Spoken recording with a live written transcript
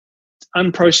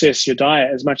unprocess your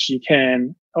diet as much as you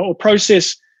can, or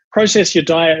process your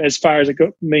diet as far as it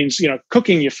means,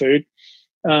 cooking your food,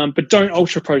 but don't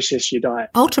ultra-process your diet.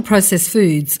 Ultra-processed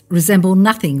foods resemble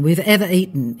nothing we've ever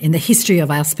eaten in the history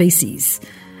of our species,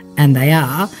 and they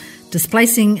are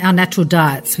displacing our natural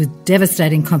diets with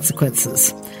devastating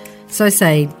consequences. So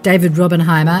say David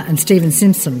Robbenheimer and Stephen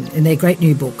Simpson in their great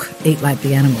new book, Eat Like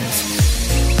the Animals.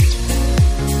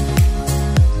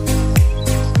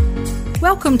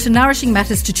 Welcome to Nourishing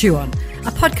Matters to Chew On,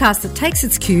 a podcast that takes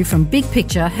its cue from big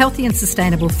picture, healthy and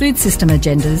sustainable food system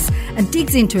agendas and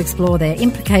digs in to explore their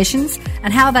implications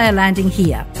and how they are landing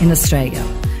here in Australia.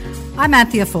 I'm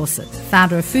Anthea Fawcett,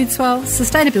 founder of Foodswell,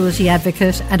 sustainability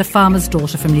advocate and a farmer's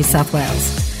daughter from New South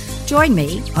Wales. Join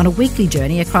me on a weekly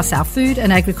journey across our food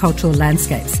and agricultural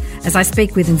landscapes as I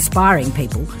speak with inspiring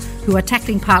people who are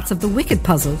tackling parts of the wicked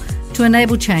puzzle to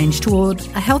enable change toward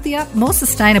a healthier, more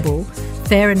sustainable,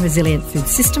 fair and resilient food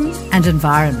system and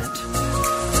environment.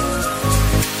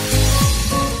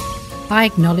 I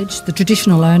acknowledge the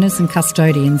traditional owners and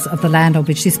custodians of the land on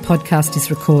which this podcast is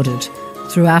recorded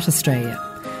throughout Australia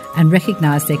and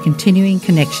recognise their continuing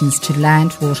connections to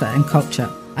land, water and culture.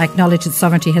 I acknowledge that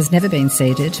sovereignty has never been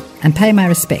ceded and pay my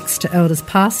respects to elders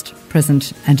past,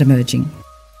 present and emerging.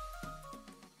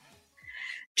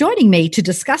 Joining me to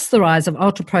discuss the rise of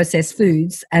ultra-processed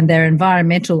foods and their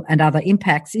environmental and other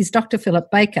impacts is Dr. Philip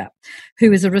Baker,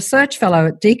 who is a research fellow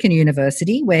at Deakin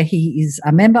University, where he is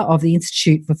a member of the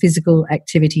Institute for Physical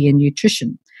Activity and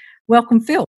Nutrition. Welcome,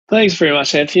 Phil. Thanks very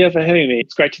much, Anthea, for having me.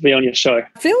 It's great to be on your show.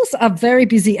 Phil's a very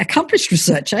busy, accomplished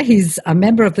researcher. He's a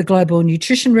member of the Global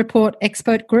Nutrition Report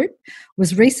Expert Group,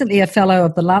 was recently a fellow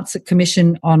of the Lancet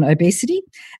Commission on Obesity,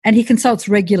 and he consults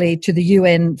regularly to the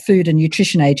UN Food and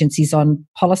Nutrition Agencies on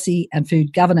policy and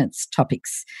food governance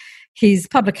topics. His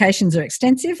publications are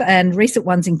extensive, and recent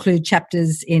ones include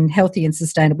chapters in Healthy and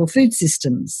Sustainable Food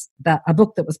Systems, a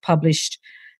book that was published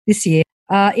this year.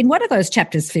 In one of those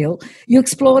chapters, Phil, you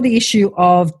explore the issue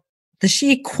of the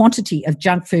sheer quantity of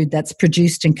junk food that's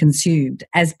produced and consumed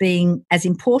as being as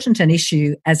important an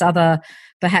issue as other,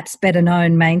 perhaps better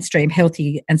known mainstream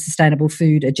healthy and sustainable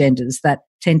food agendas that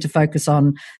tend to focus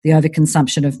on the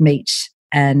overconsumption of meat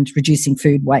and reducing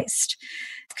food waste.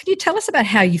 Can you tell us about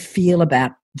how you feel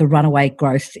about the runaway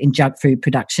growth in junk food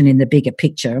production in the bigger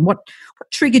picture, and what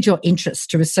triggered your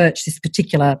interest to research this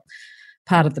particular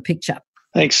part of the picture?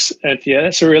 Thanks, Anthea.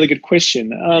 That's a really good question.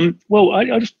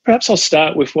 Perhaps I'll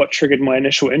start with what triggered my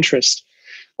initial interest.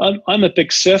 I'm a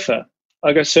big surfer.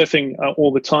 I go surfing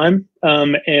all the time,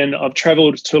 and I've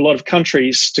travelled to a lot of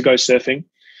countries to go surfing.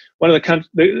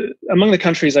 Among the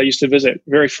countries I used to visit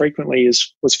very frequently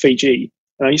was Fiji,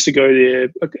 and I used to go there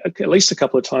at least a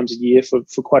couple of times a year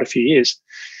for quite a few years.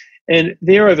 And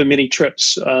there, over many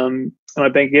trips, I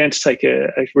began to take a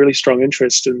really strong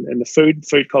interest in the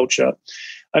food culture.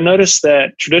 I noticed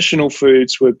that traditional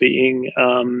foods being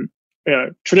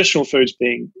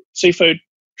seafood,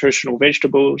 traditional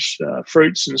vegetables,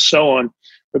 fruits, and so on,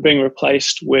 were being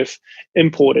replaced with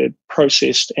imported,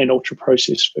 processed, and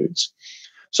ultra-processed foods.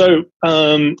 So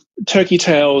turkey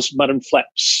tails, mutton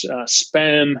flaps,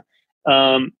 spam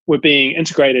were being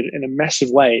integrated in a massive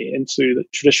way into the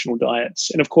traditional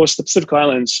diets. And of course, the Pacific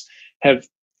Islands have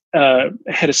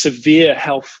had a severe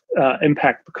health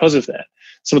impact because of that.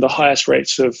 Some of the highest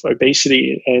rates of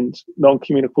obesity and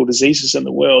non-communicable diseases in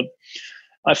the world.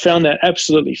 I found that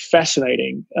absolutely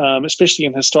fascinating, especially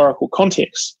in historical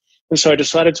context. And so I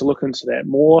decided to look into that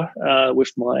more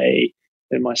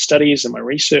in my studies and my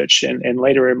research and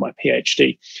later in my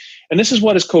PhD. And this is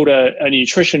what is called a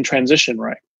nutrition transition,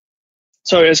 right?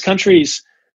 So as countries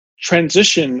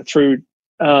transition through,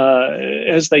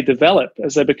 as they develop,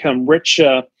 as they become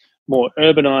richer, more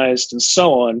urbanized and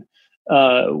so on,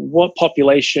 what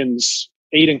populations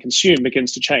eat and consume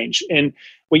begins to change. And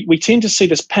we tend to see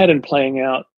this pattern playing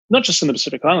out, not just in the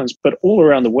Pacific Islands, but all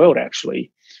around the world,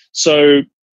 actually. So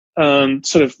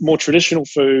sort of more traditional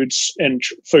foods and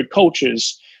food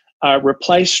cultures are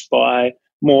replaced by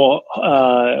more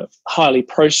highly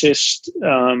processed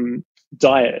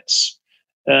diets,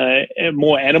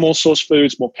 more animal source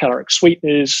foods, more caloric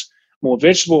sweeteners, more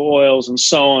vegetable oils, and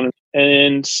so on.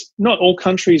 And not all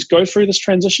countries go through this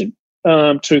transition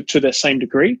to the same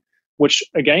degree, which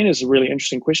again is a really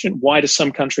interesting question. Why do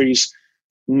some countries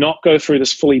not go through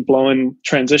this fully blown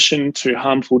transition to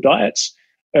harmful diets,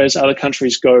 as other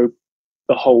countries go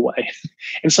the whole way?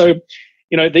 And so,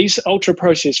 these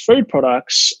ultra-processed food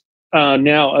products are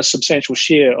now a substantial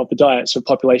share of the diets of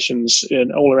populations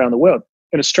all around the world.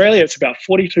 In Australia, it's about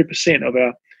 42% of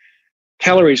our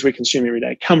calories we consume every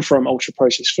day come from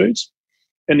ultra-processed foods.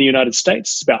 In the United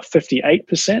States, it's about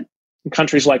 58%. In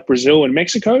countries like Brazil and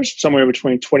Mexico, somewhere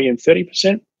between 20 and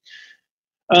 30%.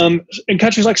 In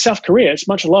countries like South Korea, it's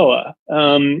much lower.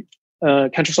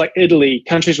 Countries like Italy,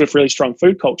 countries with really strong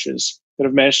food cultures that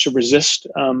have managed to resist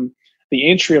the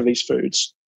entry of these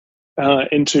foods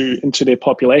into their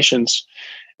populations.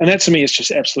 And that to me is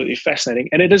just absolutely fascinating.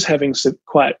 And it is having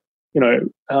quite,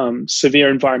 severe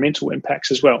environmental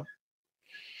impacts as well.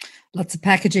 Lots of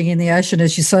packaging in the ocean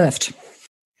as you surfed.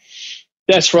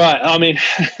 That's right. I mean,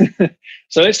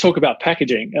 so let's talk about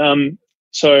packaging.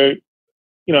 Food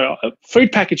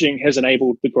packaging has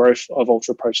enabled the growth of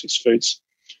ultra-processed foods.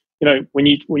 When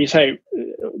you say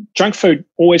junk food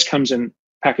always comes in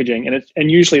packaging,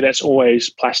 and usually that's always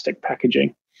plastic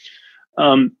packaging.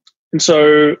 I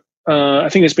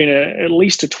think there's been at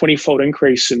least a 20-fold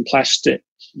increase in plastic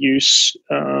use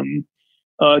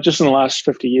just in the last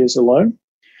 50 years alone.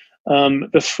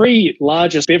 The three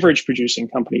largest beverage producing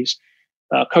companies,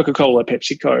 Coca-Cola,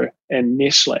 PepsiCo, and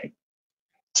Nestle,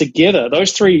 together,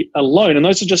 those three alone, and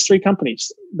those are just three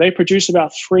companies, they produce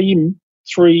about 7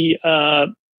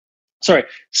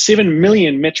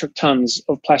 million metric tons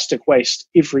of plastic waste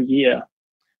every year.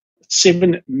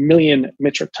 7 million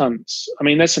metric tons. I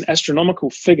mean, that's an astronomical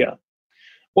figure.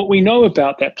 What we know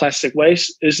about that plastic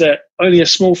waste is that only a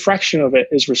small fraction of it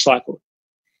is recycled.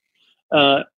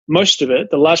 Most of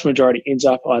it, the large majority, ends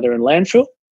up either in landfill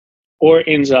or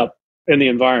ends up in the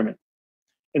environment.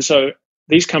 And so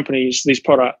these companies, these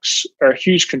products are a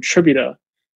huge contributor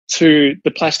to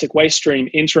the plastic waste stream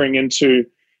entering into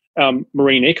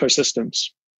marine ecosystems.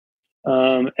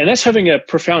 And that's having a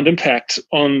profound impact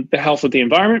on the health of the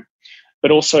environment,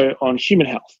 but also on human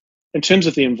health. In terms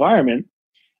of the environment,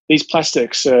 these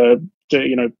plastics are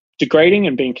degrading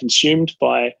and being consumed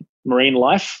by marine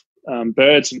life,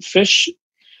 birds and fish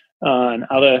and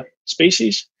other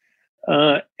species,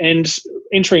 and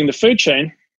entering the food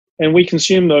chain. And we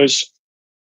consume those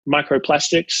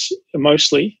microplastics,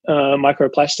 mostly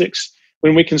microplastics,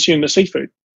 when we consume the seafood.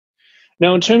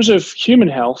 Now, in terms of human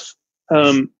health,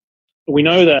 we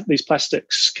know that these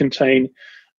plastics contain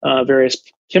various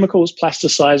chemicals,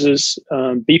 plasticizers.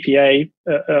 BPA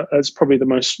is probably the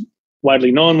most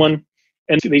widely known one.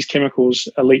 And these chemicals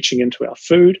are leaching into our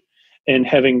food and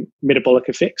having metabolic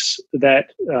effects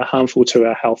that are harmful to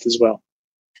our health as well.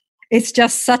 It's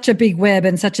just such a big web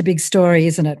and such a big story,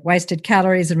 isn't it? Wasted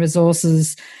calories and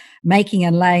resources, making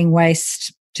and laying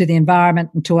waste to the environment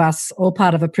and to us, all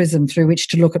part of a prism through which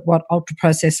to look at what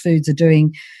ultra-processed foods are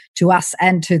doing to us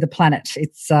and to the planet.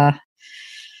 It's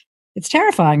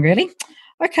terrifying, really.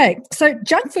 Okay, so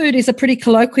junk food is a pretty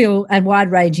colloquial and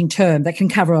wide-ranging term that can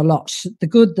cover a lot, the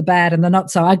good, the bad, and the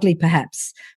not-so-ugly,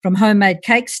 perhaps, from homemade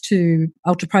cakes to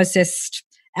ultra-processed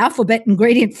alphabet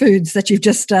ingredient foods that you've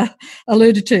just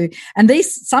alluded to. And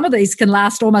some of these can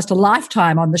last almost a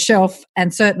lifetime on the shelf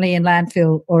and certainly in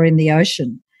landfill or in the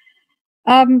ocean.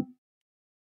 But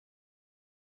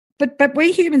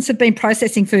we humans have been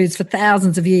processing foods for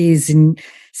thousands of years in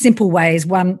simple ways,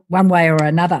 one way or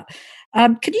another.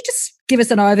 Can you just give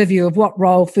us an overview of what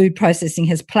role food processing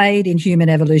has played in human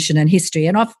evolution and history?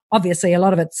 And obviously, a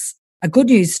lot of it's a good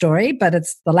news story, but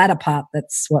it's the latter part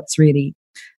that's what's really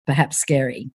perhaps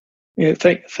scary. Yeah,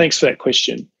 thanks for that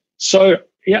question. So,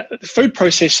 food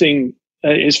processing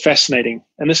is fascinating,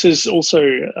 and this is also,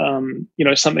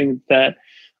 something that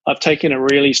I've taken a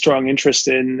really strong interest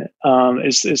in.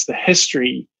 Is the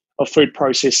history of food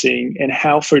processing and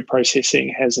how food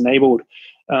processing has enabled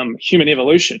human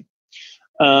evolution.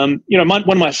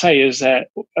 One might say is that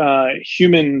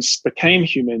humans became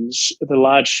humans,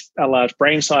 our large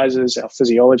brain sizes, our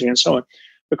physiology, and so on,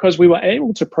 because we were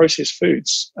able to process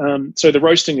foods. So the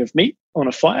roasting of meat on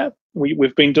a fire,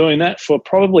 we've been doing that for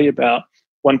probably about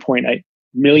 1.8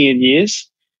 million years,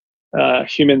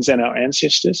 humans and our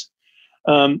ancestors.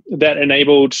 That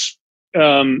enabled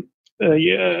us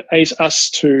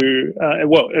to,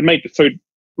 it made the food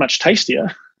much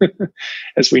tastier,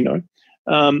 as we know,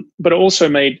 but it also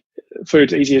made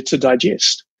food easier to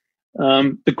digest.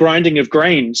 The grinding of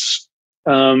grains,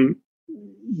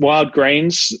 wild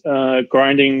grains,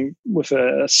 grinding with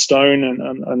a stone,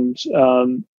 and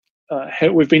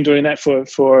we've been doing that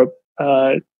for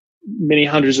many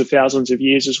hundreds of thousands of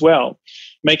years as well,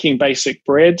 making basic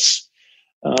breads,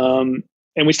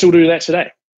 and we still do that today.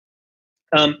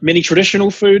 Many traditional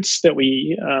foods that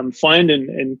we find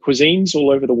in cuisines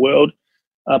all over the world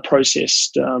are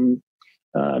processed.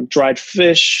 Dried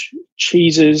fish,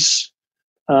 cheeses,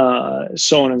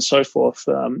 so on and so forth.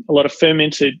 A lot of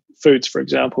fermented foods, for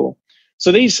example,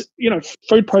 So these,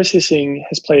 food processing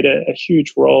has played a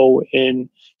huge role in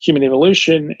human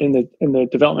evolution, in the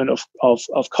development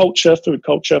of culture, food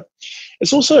culture.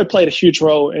 It's also played a huge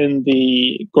role in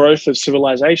the growth of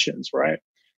civilizations, right?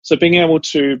 So being able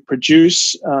to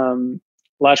produce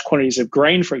large quantities of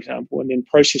grain, for example, and then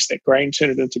process that grain,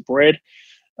 turn it into bread,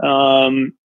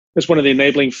 is one of the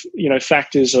enabling,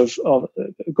 factors of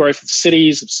growth of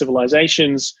cities, of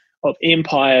civilizations, of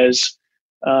empires.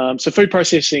 So food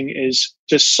processing is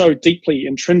just so deeply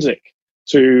intrinsic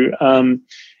to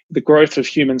the growth of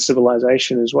human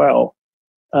civilization as well.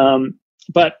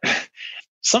 But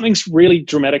something's really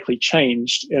dramatically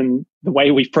changed in the way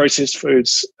we've processed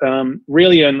foods,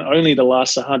 really in only the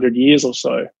last 100 years or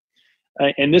so.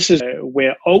 And this is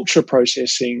where ultra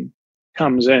processing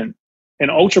comes in.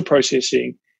 And ultra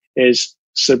processing is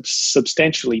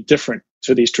substantially different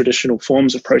to these traditional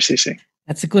forms of processing.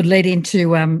 That's a good lead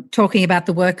into talking about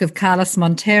the work of Carlos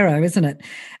Monteiro, isn't it?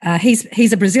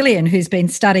 He's a Brazilian who's been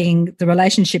studying the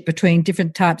relationship between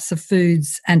different types of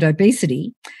foods and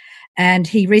obesity. And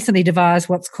he recently devised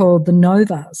what's called the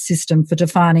NOVA system for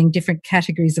defining different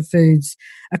categories of foods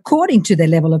according to their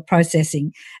level of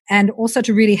processing, and also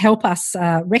to really help us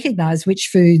recognise which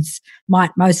foods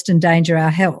might most endanger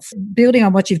our health. Building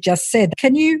on what you've just said,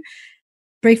 can you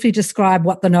briefly describe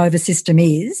what the NOVA system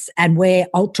is and where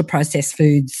ultra-processed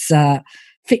foods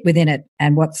fit within it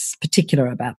and what's particular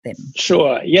about them?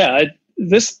 Sure. Yeah.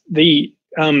 The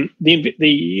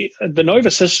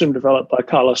NOVA system developed by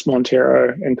Carlos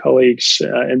Monteiro and colleagues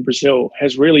in Brazil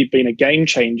has really been a game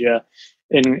changer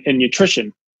in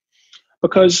nutrition,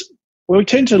 because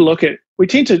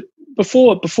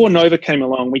before NOVA came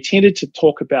along, we tended to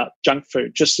talk about junk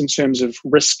food just in terms of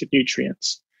risk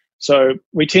nutrients. So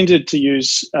we tended to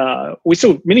use,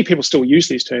 many people still use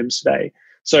these terms today.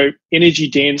 So energy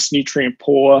dense, nutrient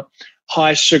poor,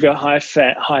 high sugar, high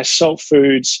fat, high salt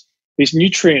foods, these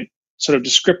nutrient sort of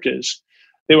descriptors.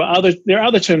 There are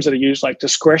other terms that are used, like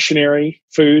discretionary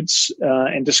foods,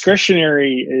 and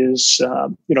discretionary is,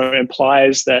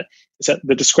 implies that it's at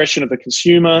the discretion of the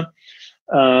consumer.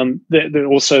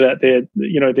 Also that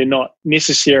they're not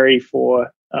necessary for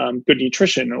good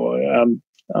nutrition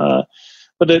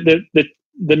but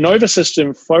the NOVA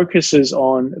system focuses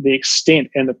on the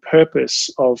extent and the purpose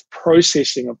of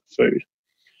processing of food.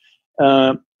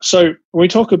 So when we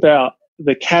talk about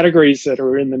the categories that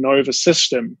are in the NOVA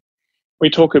system, we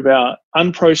talk about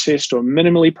unprocessed or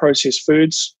minimally processed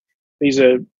foods. These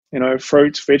are,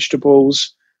 fruits,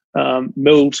 vegetables,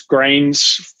 milled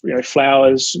grains,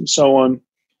 flours, and so on.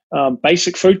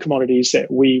 Basic food commodities that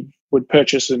we would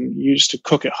purchase and use to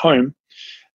cook at home.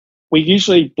 We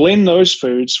usually blend those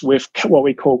foods with what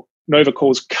NOVA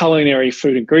calls culinary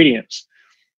food ingredients,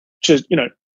 which is,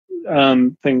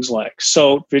 things like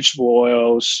salt, vegetable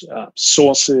oils,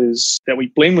 sauces that we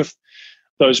blend with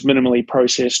those minimally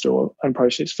processed or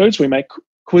unprocessed foods. We make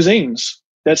cuisines.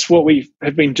 That's what we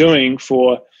have been doing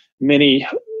for many,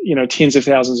 tens of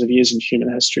thousands of years in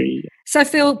human history. So,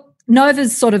 Phil,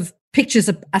 NOVA's sort of pictures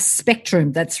a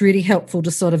spectrum that's really helpful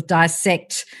to sort of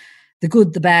dissect the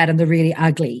good, the bad, and the really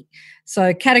ugly.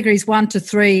 So categories 1 to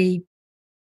 3,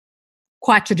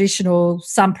 quite traditional,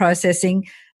 some processing,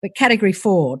 but category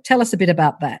 4, tell us a bit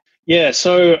about that. Yeah,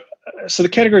 so the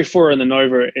category 4 in the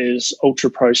NOVA is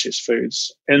ultra-processed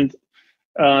foods. And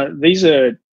these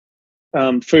are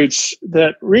foods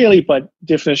that really, by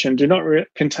definition, do not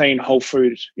contain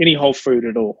any whole food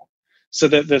at all. So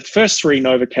the first 3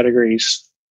 NOVA categories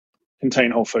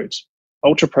contain whole foods.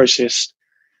 Ultra-processed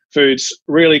foods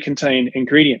really contain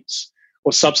ingredients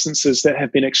or substances that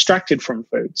have been extracted from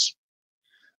foods.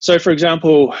 So, for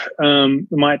example, we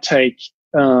might take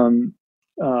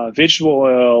vegetable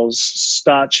oils,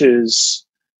 starches,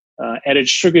 added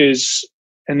sugars,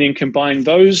 and then combine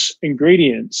those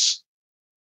ingredients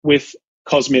with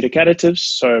cosmetic additives,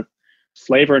 so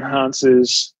flavor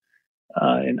enhancers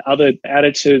and other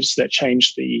additives that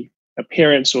change the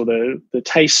appearance or the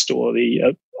taste or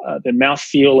the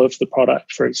mouthfeel of the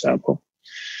product, for example.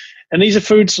 And these are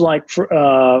foods like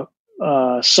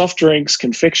soft drinks,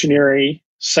 confectionery,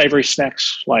 savory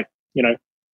snacks like,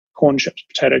 corn chips,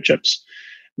 potato chips,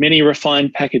 many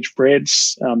refined packaged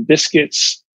breads,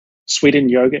 biscuits,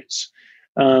 sweetened yogurts.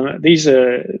 These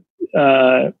are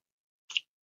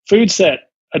foods that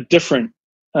are different,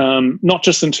 not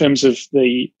just in terms of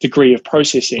the degree of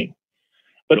processing,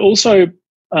 but also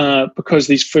because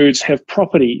these foods have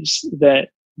properties that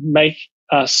make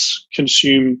us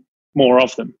consume more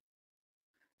of them.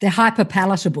 They're hyper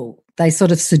palatable. They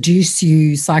sort of seduce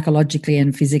you psychologically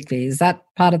and physically. Is that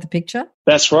part of the picture?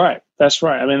 That's right. That's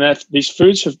right. I mean, these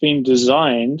foods have been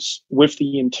designed with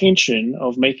the intention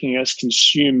of making us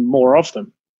consume more of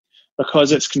them,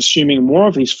 because it's consuming more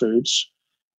of these foods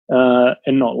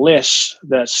and not less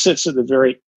that sits at the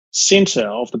very center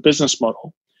of the business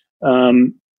model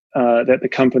that the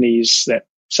companies that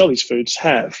sell these foods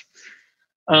have.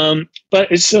 But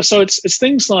it's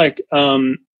things like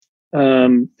you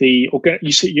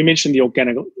mentioned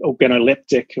the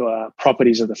organoleptic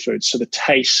properties of the food, so the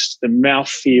taste, the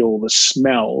mouthfeel, the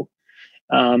smell.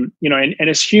 And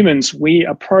as humans, we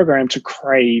are programmed to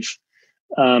crave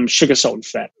sugar, salt, and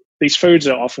fat. These foods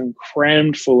are often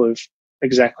crammed full of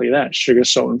exactly that, sugar,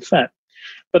 salt, and fat.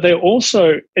 But they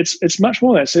also, it's much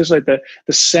more than that. It's like the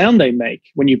sound they make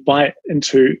when you bite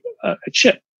into a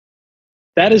chip.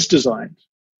 That is designed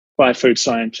by food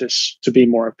scientists to be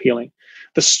more appealing.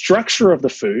 The structure of the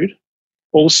food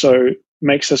also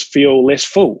makes us feel less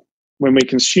full when we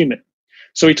consume it.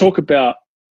 So we talk about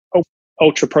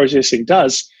ultra processing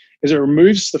does is it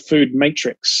removes the food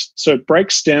matrix. So it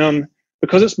breaks down,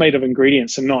 because it's made of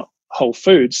ingredients and not whole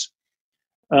foods.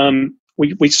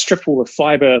 We strip all the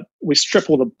fiber, we strip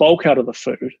all the bulk out of the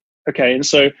food. Okay, and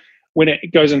so when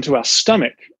it goes into our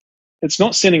stomach, it's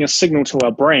not sending a signal to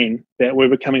our brain that we're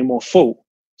becoming more full.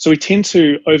 So we tend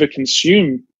to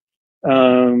overconsume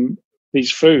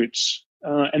these foods,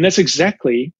 and that's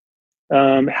exactly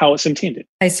how it's intended.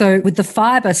 Okay, so with the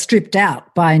fibre stripped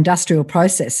out by industrial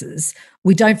processes,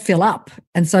 we don't fill up,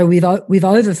 and so we've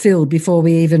overfilled before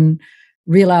we even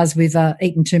realise we've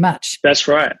eaten too much. That's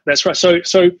right. That's right. So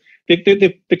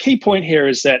the key point here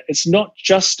is that it's not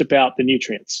just about the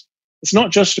nutrients. It's not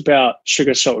just about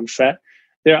sugar, salt, and fat.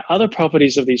 There are other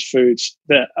properties of these foods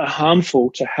that are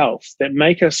harmful to health that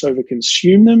make us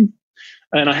overconsume them.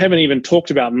 And I haven't even talked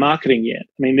about marketing yet.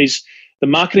 I mean, the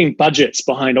marketing budgets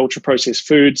behind ultra-processed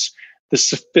foods, the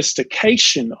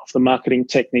sophistication of the marketing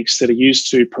techniques that are used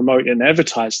to promote and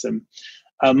advertise them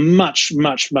are much,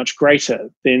 much, much greater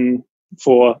than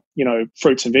for,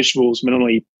 fruits and vegetables,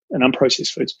 minimally and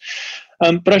unprocessed foods.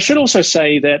 But I should also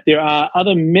say that there are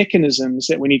other mechanisms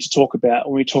that we need to talk about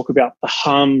when we talk about the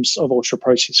harms of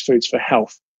ultra-processed foods for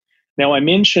health. Now, I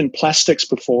mentioned plastics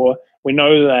before. We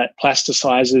know that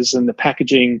plasticizers and the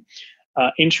packaging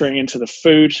entering into the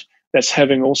food, that's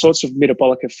having all sorts of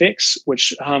metabolic effects,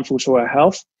 which are harmful to our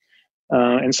health.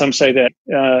 And some say that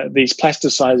these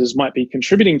plasticizers might be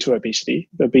contributing to obesity.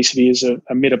 Obesity is a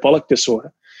metabolic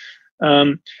disorder.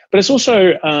 But it's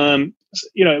also,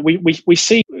 we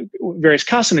see various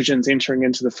carcinogens entering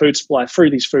into the food supply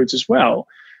through these foods as well.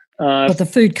 But the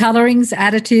food colorings,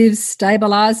 additives,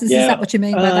 stabilizers, is that what you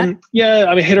mean by that? Yeah,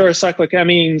 I mean, heterocyclic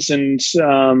amines and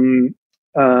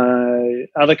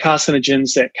other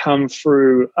carcinogens that come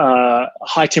through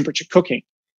high temperature cooking.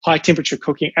 High temperature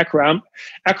cooking,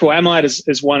 acrylamide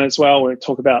is one as well. We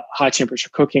talk about high temperature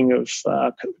cooking of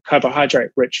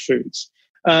carbohydrate rich foods.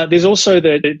 There's also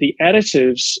the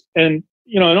additives, and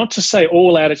not to say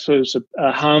all additives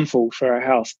are harmful for our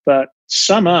health, but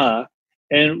some are.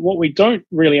 And what we don't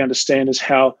really understand is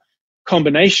how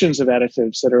combinations of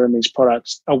additives that are in these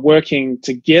products are working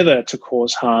together to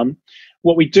cause harm.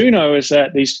 What we do know is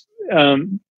that these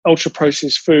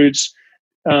ultra-processed foods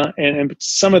and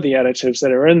some of the additives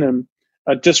that are in them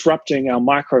are disrupting our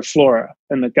microflora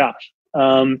in the gut.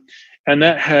 And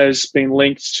that has been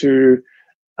linked to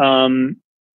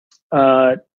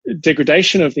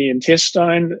degradation of the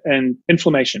intestine and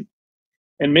inflammation.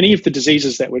 And many of the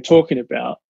diseases that we're talking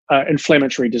about are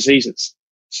inflammatory diseases.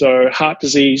 So heart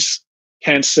disease,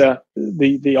 cancer,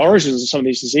 the origins of some of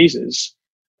these diseases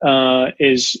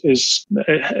has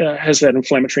that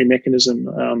inflammatory mechanism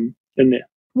in there.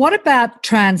 What about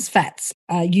trans fats?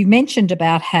 You mentioned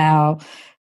about how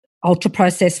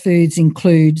ultra-processed foods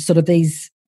include sort of these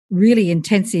really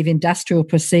intensive industrial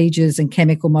procedures and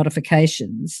chemical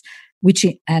modifications, which,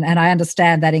 and I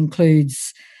understand that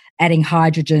includes adding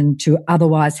hydrogen to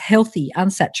otherwise healthy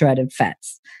unsaturated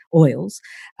fats, oils.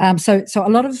 So a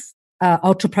lot of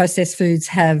ultra-processed foods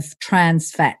have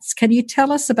trans fats. Can you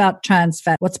tell us about trans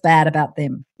fat? What's bad about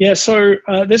them? Yeah, so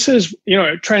this is,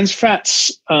 trans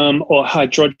fats or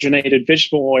hydrogenated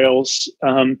vegetable oils.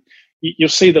 You'll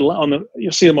see them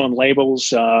on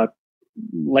labels,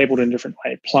 labeled in different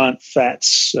ways. Plant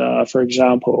fats, for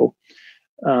example,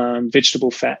 vegetable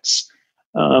fats,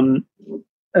 and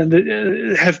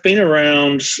have been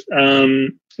around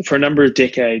for a number of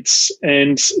decades,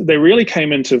 and they really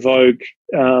came into vogue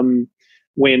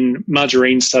when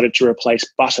margarine started to replace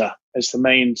butter as the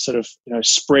main sort of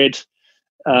spread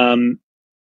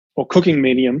or cooking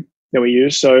medium that we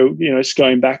use. So, it's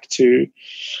going back to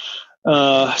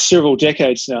several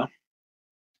decades now.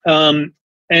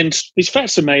 And these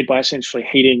fats are made by essentially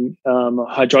heating,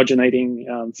 hydrogenating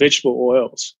vegetable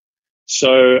oils.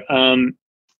 So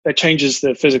that changes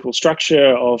the physical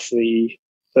structure of the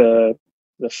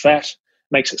fat,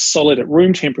 makes it solid at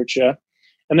room temperature,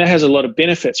 and that has a lot of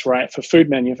benefits, right, for food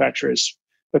manufacturers,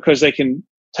 because they can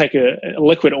take a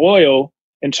liquid oil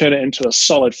and turn it into a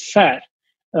solid fat,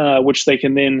 which they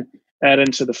can then add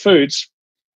into the foods.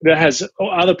 That has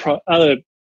other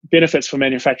benefits for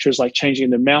manufacturers, like changing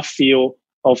the mouthfeel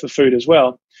of the food as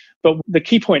well. But the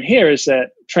key point here is that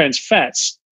trans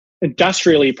fats,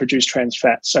 industrially produced trans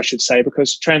fats, I should say,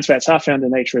 because trans fats are found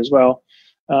in nature as well.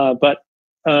 But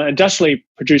industrially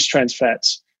produced trans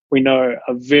fats, we know,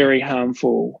 are very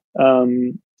harmful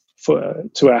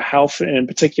to our health, and in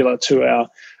particular to our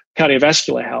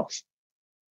cardiovascular health.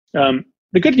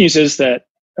 The good news is that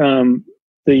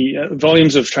the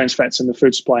volumes of trans fats in the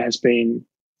food supply has been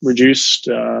reduced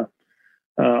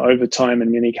over time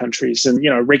in many countries, and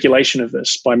regulation of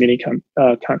this by many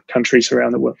countries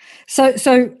around the world. So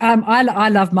I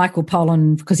love Michael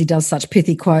Pollan because he does such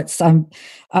pithy quotes. Some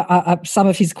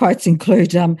of his quotes include,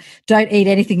 "Don't eat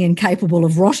anything incapable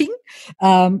of rotting,"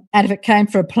 and if it came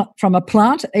from a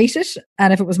plant, eat it,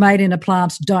 and if it was made in a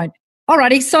plant, don't.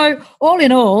 Alrighty. So all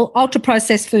in all,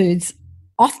 ultra-processed foods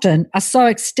often are so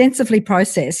extensively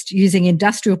processed using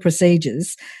industrial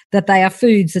procedures that they are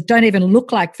foods that don't even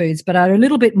look like foods, but are a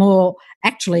little bit more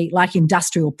actually like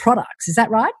industrial products. Is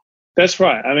that right? That's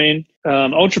right. I mean,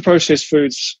 ultra-processed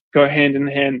foods go hand in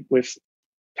hand with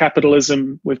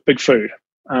capitalism, with big food.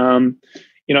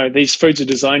 These foods are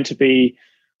designed to be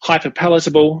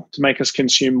hyper-palatable, to make us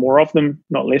consume more of them,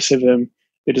 not less of them.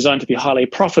 They're designed to be highly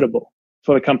profitable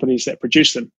for the companies that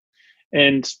produce them.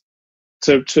 And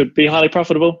to be highly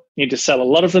profitable, you need to sell a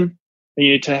lot of them. And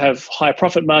you need to have high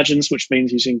profit margins, which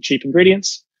means using cheap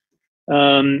ingredients.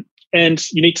 And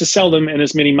you need to sell them in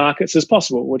as many markets as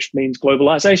possible, which means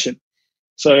globalization.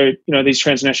 So, these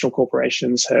transnational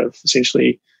corporations have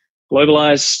essentially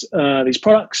globalized these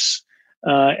products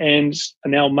and are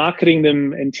now marketing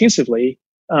them intensively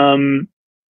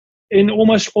in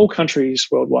almost all countries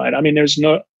worldwide. I mean, there's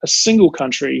not a single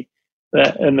country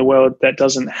in the world that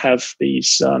doesn't have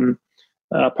these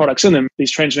products in them.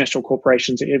 These transnational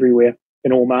corporations are everywhere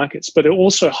in all markets, but they're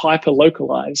also hyper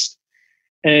localized.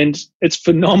 And it's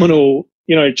phenomenal,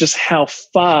 just how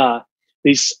far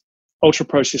these ultra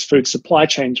processed food supply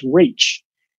chains reach.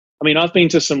 I mean, I've been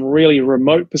to some really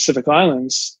remote Pacific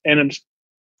islands, and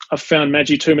I've found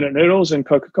Maggi 2-minute noodles and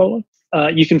Coca-Cola.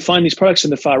 You can find these products in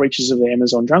the far reaches of the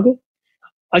Amazon jungle.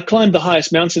 I climbed the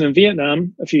highest mountain in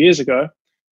Vietnam a few years ago,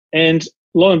 and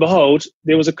lo and behold,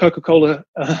 there was a Coca-Cola.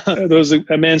 There was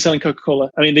a man selling Coca-Cola.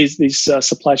 I mean, these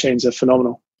supply chains are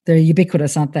phenomenal. They're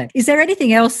ubiquitous, aren't they? Is there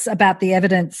anything else about the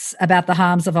evidence about the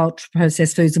harms of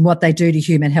ultra-processed foods and what they do to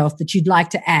human health that you'd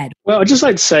like to add? Well, I'd just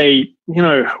like to say,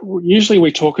 usually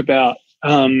we talk about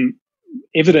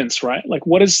evidence, right? Like,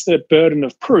 what is the burden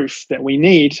of proof that we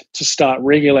need to start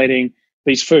regulating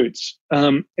these foods?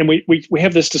 And we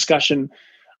have this discussion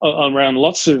around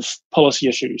lots of policy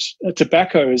issues.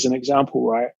 Tobacco is an example,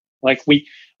 right? Like we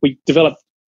developed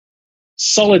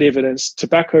solid evidence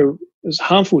tobacco is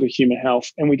harmful to human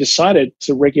health, and we decided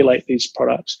to regulate these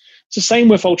products. It's the same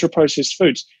with ultra-processed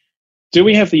foods. Do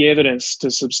we have the evidence to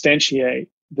substantiate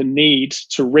the need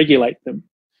to regulate them?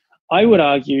 I would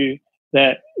argue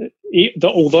that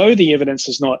although the evidence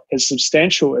is not as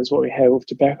substantial as what we have with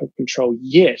tobacco control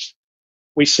yet,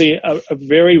 we see a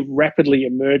very rapidly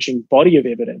emerging body of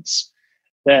evidence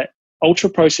that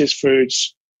ultra-processed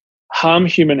foods harm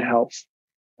human health,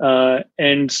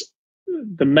 and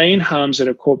the main harms that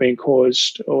are being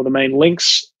caused, or the main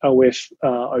links, are with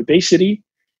obesity,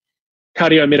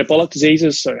 cardiometabolic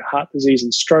diseases, so heart disease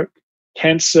and stroke,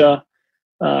 cancer.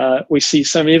 We see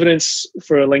some evidence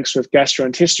for links with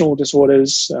gastrointestinal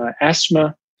disorders,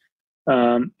 asthma,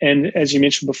 and as you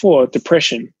mentioned before,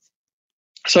 depression.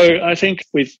 So I think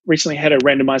we've recently had a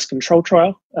randomized control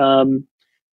trial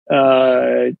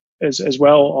as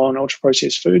well on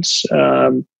ultra-processed foods.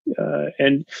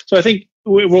 And so I think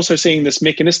we're also seeing this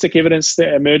mechanistic evidence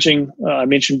that emerging. I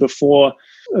mentioned before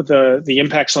the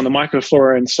impacts on the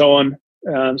microflora and so on.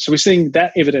 So we're seeing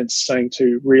that evidence starting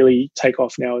to really take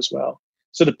off now as well.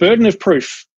 So the burden of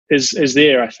proof is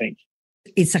there, I think.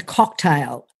 It's a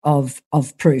cocktail of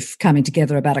proof coming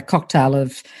together about a cocktail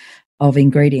of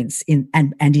ingredients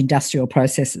and industrial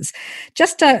processes.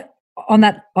 Just on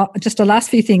that, just the last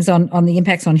few things on the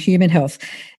impacts on human health.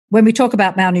 When we talk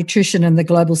about malnutrition and the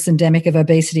global syndemic of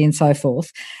obesity and so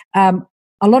forth,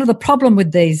 a lot of the problem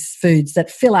with these foods that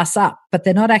fill us up, but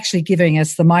they're not actually giving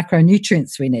us the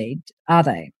micronutrients we need, are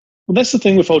they? Well, that's the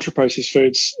thing with ultra-processed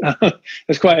foods.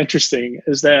 It's quite interesting,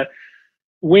 is that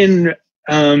when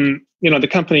the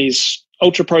companies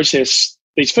ultra-process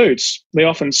these foods, they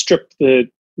often strip the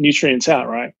nutrients out,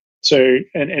 right? So,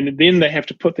 and then they have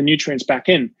to put the nutrients back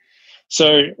in.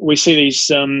 So we see these,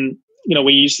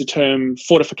 we use the term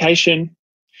fortification.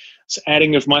 It's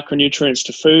adding of micronutrients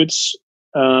to foods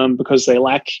because they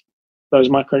lack those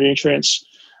micronutrients.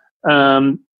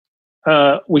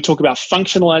 We talk about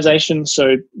functionalization.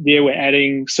 So there we're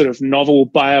adding sort of novel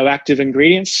bioactive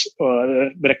ingredients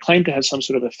that are claimed to have some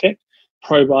sort of effect.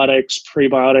 Probiotics,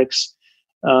 prebiotics,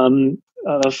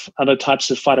 other types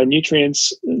of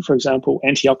phytonutrients, for example,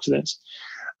 antioxidants.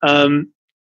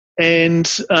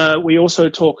 And we also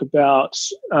talk about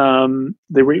the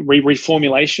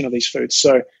reformulation of these foods.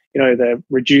 So, they're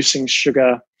reducing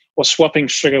sugar or swapping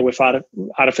sugar with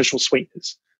artificial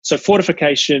sweeteners. So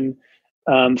fortification,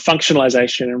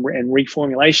 functionalization, and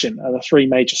reformulation are the three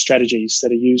major strategies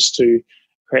that are used to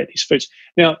create these foods.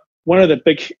 Now, one of the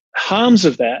big harms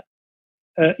of that,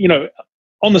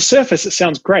 on the surface, it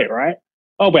sounds great, right?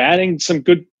 Oh, we're adding some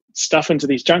good stuff into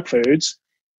these junk foods.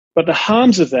 But the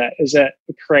harms of that is that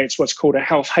it creates what's called a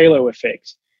health halo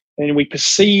effect. And we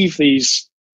perceive these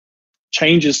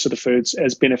changes to the foods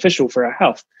as beneficial for our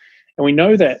health. And we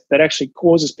know that actually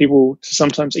causes people to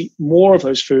sometimes eat more of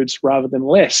those foods rather than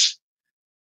less.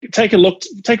 Take a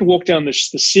walk down the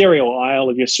cereal aisle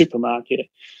of your supermarket,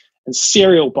 and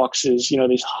cereal boxes,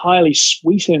 these highly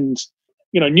sweetened,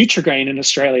 Nutri-Grain in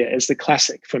Australia is the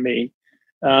classic for me.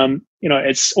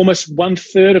 It's almost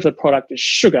 1/3 of the product is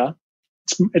sugar.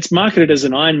 It's marketed as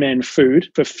an Iron Man food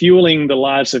for fueling the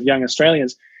lives of young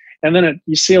Australians. And then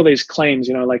you see all these claims,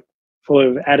 like full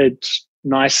of added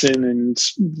niacin and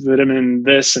vitamin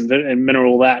this and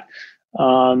mineral that.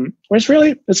 Whereas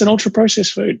really, it's an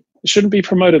ultra-processed food. It shouldn't be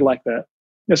promoted like that.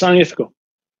 It's unethical.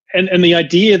 And the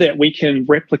idea that we can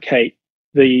replicate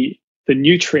the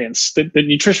nutrients, the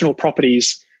nutritional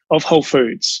properties of whole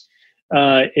foods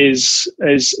is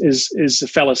a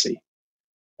fallacy.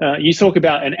 You talk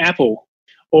about an apple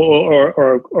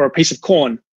or a piece of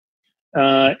corn,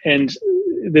 and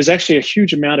there's actually a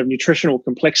huge amount of nutritional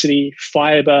complexity,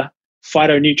 fiber,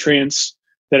 phytonutrients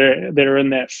that are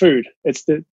in that food.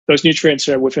 Those nutrients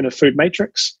are within a food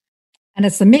matrix, and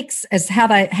it's the mix as how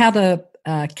the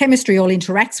chemistry all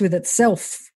interacts with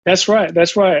itself. That's right.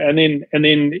 And then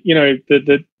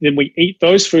then we eat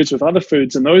those foods with other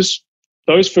foods, and those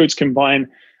foods combine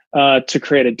to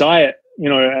create a diet.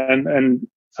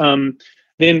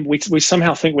 Then we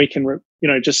somehow think we can,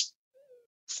 just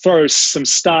throw some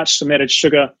starch, some added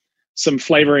sugar, some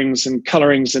flavorings and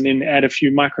colorings, and then add a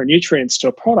few micronutrients to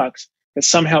a product that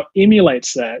somehow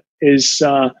emulates that is,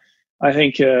 I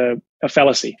think, a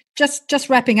fallacy. Just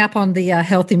wrapping up on the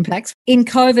health impacts. In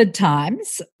COVID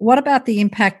times, what about the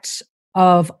impact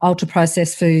of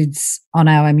ultra-processed foods on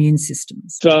our immune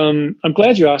systems? I'm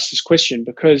glad you asked this question,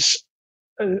 because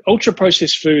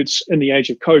ultra-processed foods in the age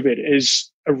of COVID is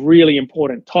a really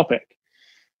important topic.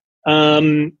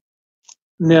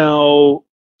 Now,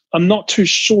 I'm not too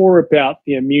sure about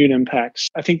the immune impacts.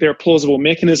 I think there are plausible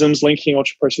mechanisms linking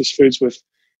ultra-processed foods with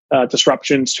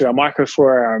disruptions to our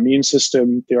microflora, our immune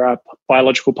system. There are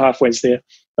biological pathways there,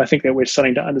 I think, that we're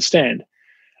starting to understand.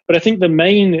 But I think the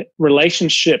main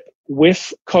relationship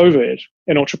with COVID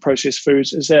and ultra-processed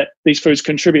foods is that these foods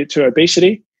contribute to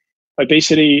obesity.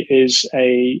 Obesity is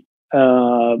a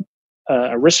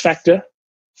risk factor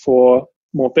for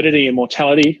morbidity and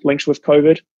mortality linked with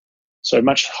COVID. So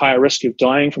much higher risk of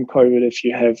dying from COVID if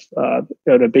you have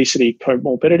an obesity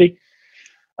comorbidity.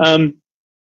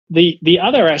 The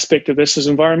other aspect of this is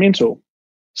environmental.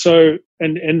 So,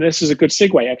 and this is a good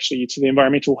segue actually to the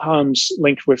environmental harms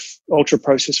linked with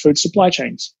ultra-processed food supply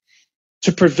chains.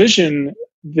 To provision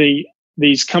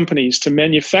these companies to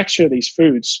manufacture these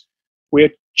foods,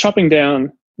 we're chopping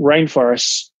down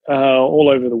rainforests all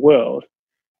over the world,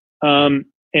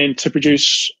 and to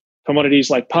produce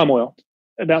commodities like palm oil.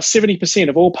 About 70%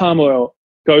 of all palm oil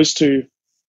goes to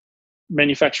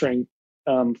manufacturing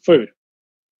food.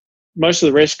 Most of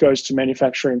the rest goes to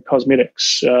manufacturing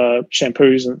cosmetics,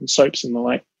 shampoos and soaps and the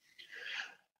like.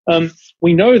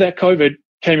 We know that COVID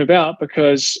came about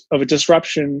because of a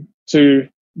disruption to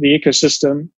the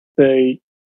ecosystem, the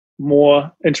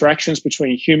more interactions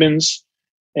between humans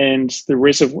and the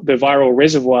viral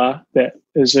reservoir that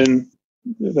is in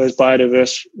those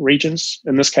biodiverse regions.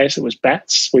 In this case, it was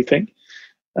bats, we think.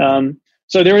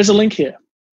 So there is a link here.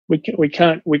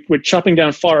 We're chopping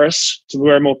down forests to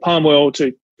grow more palm oil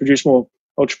to produce more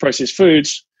ultra-processed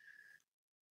foods.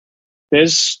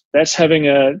 that's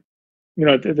having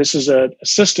this is a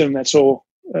system that's all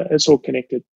it's all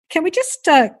connected. Can we just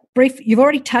you've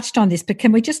already touched on this, but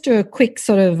can we just do a quick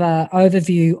sort of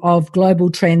overview of global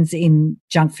trends in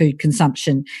junk food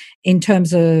consumption in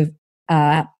terms of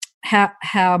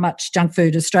how much junk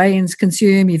food Australians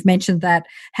consume? You've mentioned that.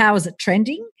 How is it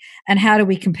trending, and how do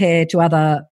we compare to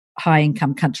other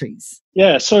high-income countries?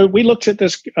 Yeah, so we looked at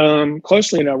this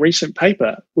closely in our recent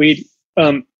paper. We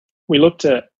looked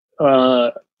at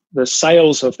the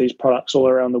sales of these products all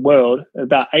around the world,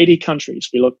 about 80 countries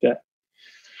we looked at.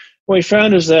 What we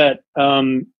found is that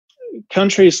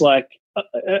countries like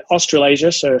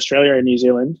Australasia, so Australia and New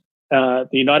Zealand, the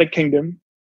United Kingdom,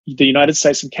 the United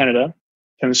States and Canada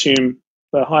consume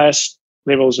the highest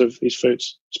levels of these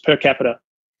foods per capita.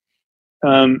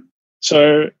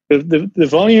 So the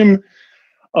volume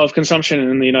of consumption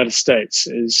in the United States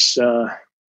is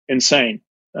insane.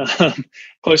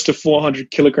 Close to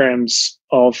 400 kilograms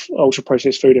of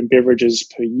ultra-processed food and beverages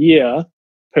per year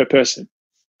per person.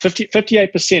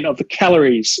 58% of the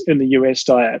calories in the US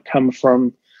diet come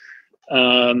from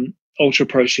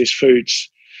ultra-processed foods.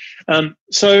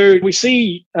 So we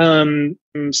see some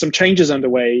changes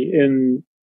underway in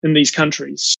these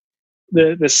countries.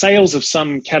 The sales of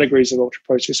some categories of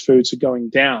ultra-processed foods are going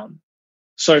down.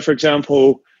 So, for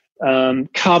example,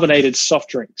 carbonated soft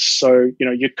drinks, so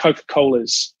your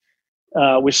Coca-Colas,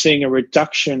 we're seeing a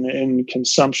reduction in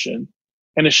consumption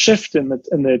and a shift in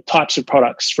the types of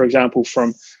products, for example,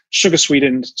 from sugar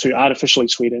sweetened to artificially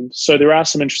sweetened. So there are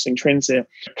some interesting trends there.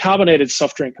 Carbonated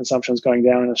soft drink consumption is going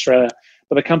down in Australia,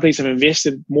 but the companies have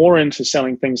invested more into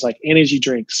selling things like energy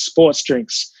drinks, sports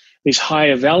drinks, these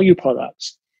higher value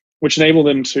products, which enable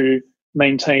them to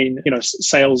maintain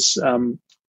sales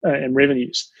and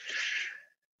revenues.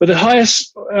 But the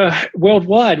highest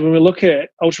worldwide, when we look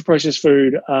at ultra-processed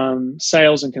food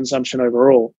sales and consumption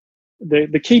overall,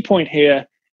 the key point here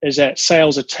is that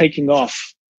sales are taking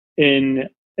off in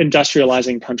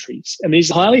industrializing countries. And these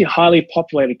highly, highly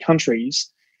populated countries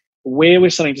where we're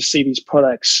starting to see these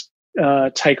products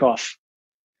take off.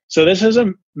 So this is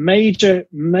a major,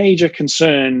 major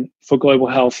concern for global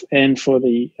health and for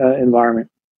the environment.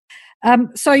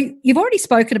 So you've already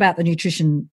spoken about the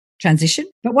nutrition transition,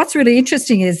 but what's really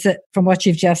interesting is that from what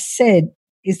you've just said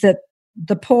is that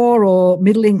the poor or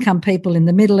middle income people in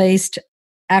the Middle East,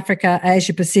 Africa,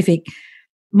 Asia Pacific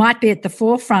might be at the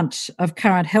forefront of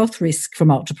current health risk from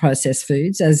ultra-processed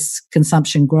foods as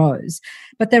consumption grows,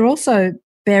 but they're also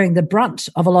bearing the brunt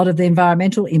of a lot of the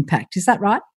environmental impact. Is that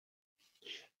right?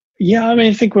 Yeah, I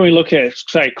mean, I think when we look at,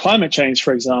 say, climate change,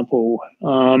 for example,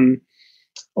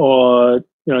 or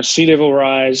sea level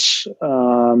rise,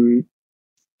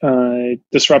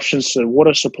 disruptions to the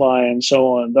water supply, and so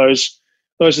on, those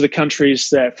are the countries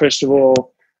that, first of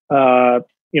all, are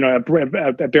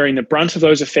bearing the brunt of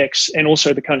those effects, and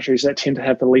also the countries that tend to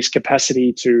have the least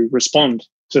capacity to respond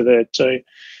to that. So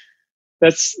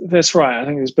that's right. I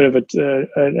think there's a bit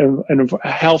of a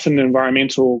health and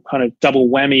environmental kind of double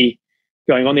whammy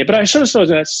going on there. But I sort of want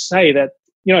to say that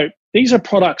these are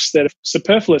products that are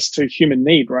superfluous to human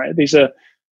need, right? These are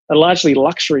largely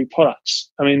luxury products.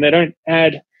 I mean, they don't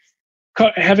add.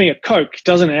 Having a Coke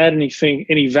doesn't add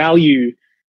any value,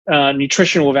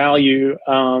 nutritional value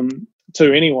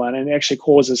to anyone, and actually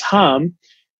causes harm.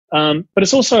 But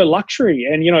it's also a luxury,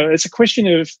 and it's a question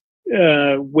of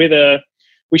whether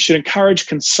we should encourage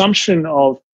consumption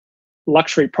of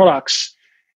luxury products,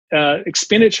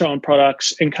 expenditure on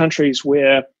products in countries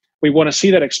where we want to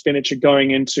see that expenditure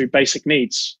going into basic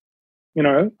needs.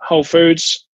 Whole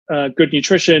foods, good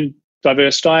nutrition,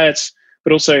 diverse diets,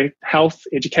 but also health,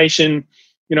 education,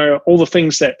 all the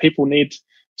things that people need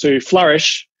to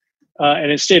flourish.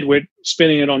 And instead, we're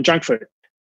spending it on junk food.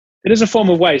 It is a form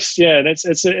of waste, yeah. And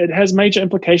it has major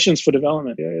implications for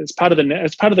development. Yeah, it's part of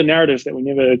the narrative that we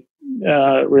never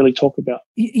really talk about.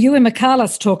 You and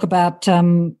Michalis talk about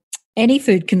any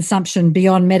food consumption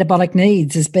beyond metabolic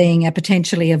needs as being a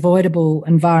potentially avoidable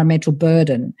environmental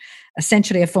burden,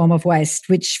 essentially a form of waste,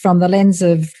 which, from the lens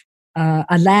of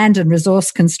a land and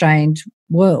resource constrained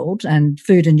world and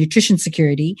food and nutrition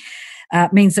security,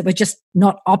 means that we're just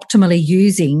not optimally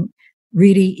using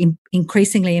really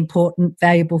increasingly important,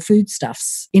 valuable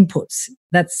foodstuffs, inputs.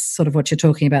 That's sort of what you're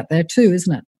talking about there too,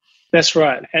 isn't it? That's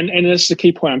right. And that's the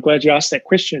key point. I'm glad you asked that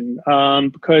question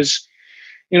because,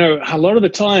 a lot of the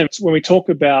times when we talk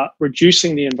about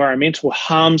reducing the environmental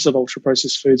harms of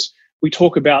ultra-processed foods, we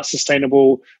talk about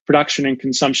sustainable production and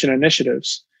consumption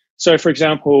initiatives. So, for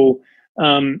example,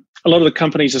 a lot of the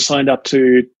companies are signed up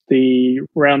to the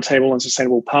Roundtable on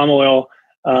Sustainable Palm Oil.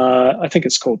 I think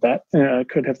it's called that. I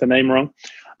could have the name wrong.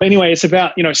 But anyway, it's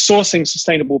about, sourcing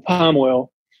sustainable palm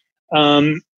oil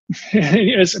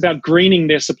it's about greening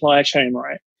their supply chain,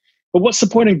 right? But what's the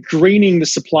point of greening the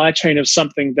supply chain of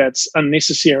something that's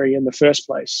unnecessary in the first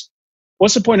place?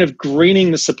 What's the point of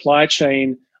greening the supply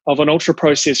chain of an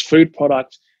ultra-processed food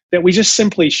product that we just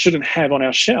simply shouldn't have on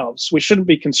our shelves? We shouldn't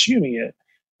be consuming it.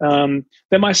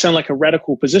 That might sound like a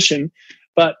radical position,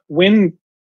 but when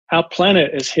our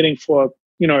planet is heading for,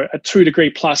 a 2-degree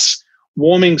plus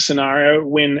warming scenario,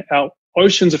 when our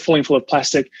oceans are falling full of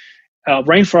plastic, our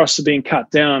rainforests are being cut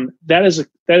down, that is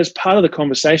part of the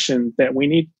conversation that we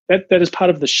need. That is part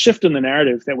of the shift in the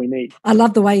narrative that we need. I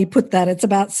love the way you put that. It's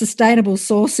about sustainable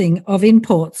sourcing of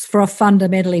imports for a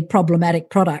fundamentally problematic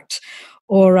product,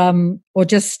 or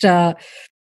just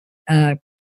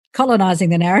colonizing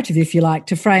the narrative, if you like,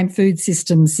 to frame food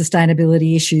systems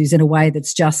sustainability issues in a way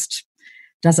that's just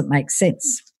doesn't make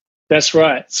sense. That's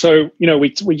right. So,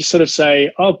 we sort of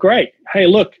say, oh, great. Hey,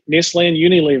 look, Nestle and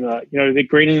Unilever, they're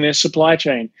greening their supply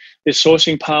chain. They're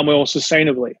sourcing palm oil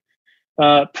sustainably.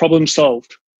 Problem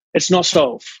solved. It's not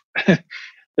solved.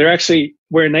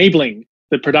 We're enabling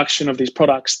the production of these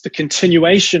products, the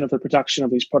continuation of the production of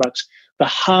these products, the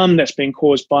harm that's being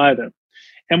caused by them.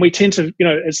 And we tend to,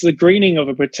 it's the greening of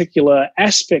a particular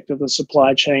aspect of the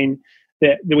supply chain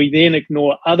that we then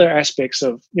ignore other aspects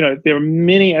of, there are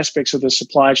many aspects of the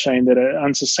supply chain that are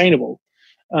unsustainable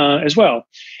as well.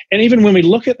 And even when we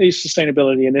look at these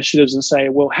sustainability initiatives and say,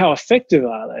 well, how effective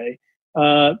are they?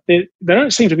 They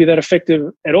don't seem to be that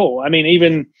effective at all. I mean,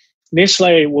 even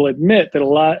Nestle will admit that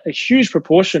a huge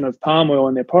proportion of palm oil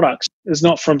in their products is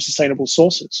not from sustainable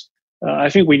sources. I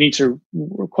think we need to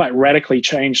quite radically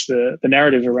change the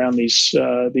narrative around these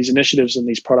initiatives and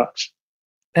these products.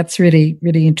 That's really,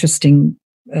 really interesting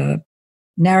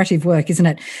narrative work, isn't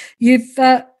it? You've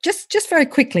just very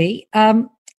quickly,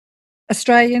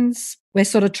 Australians, we're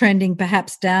sort of trending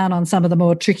perhaps down on some of the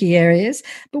more tricky areas,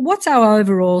 but what's our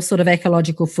overall sort of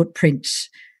ecological footprint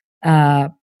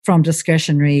from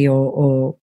discretionary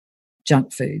or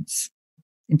junk foods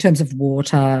in terms of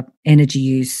water, energy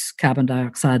use, carbon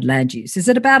dioxide, land use? Is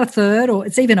it about a third, or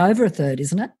it's even over a third,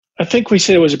 isn't it? I think we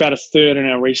said it was about a third in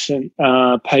our recent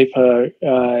paper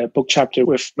book chapter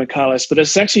with Michalis, but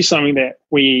it's actually something that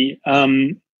we are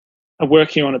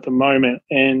working on at the moment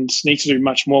and need to do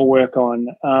much more work on.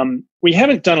 We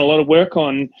haven't done a lot of work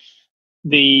on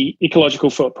the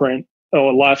ecological footprint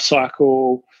or life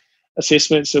cycle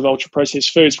assessments of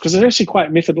ultra-processed foods because it's actually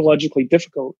quite methodologically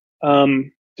difficult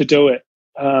to do it.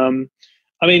 So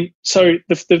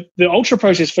the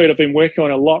ultra-processed food I've been working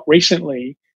on a lot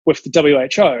recently with the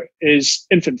WHO is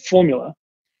infant formula.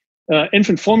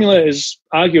 Infant formula is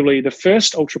arguably the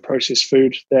first ultra-processed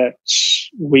food that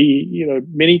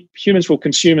many humans will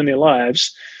consume in their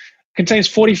lives. Contains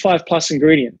 45 plus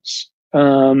ingredients.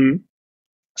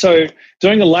 So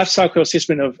doing a life cycle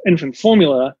assessment of infant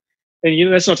formula,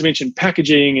 and that's not to mention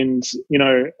packaging and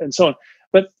so on.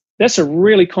 But that's a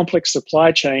really complex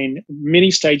supply chain,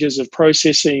 many stages of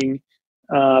processing,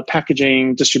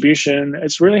 packaging, distribution.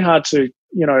 It's really hard to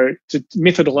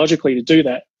methodologically to do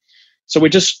that. So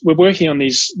we're working on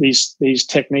these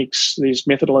techniques, these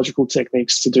methodological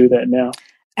techniques to do that now.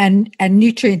 And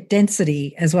nutrient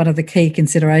density as one of the key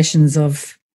considerations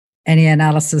of any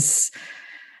analysis,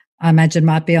 I imagine,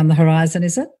 might be on the horizon,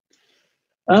 is it?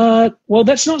 Well,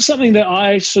 that's not something that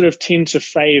I sort of tend to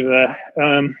favor.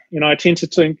 I tend to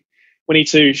think we need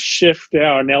to shift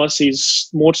our analyses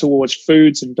more towards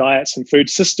foods and diets and food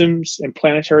systems and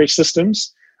planetary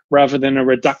systems rather than a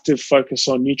reductive focus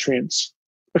on nutrients.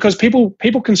 Because people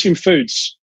consume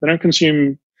foods, they don't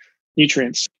consume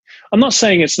nutrients. I'm not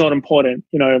saying it's not important.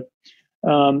 There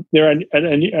are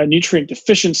nutrient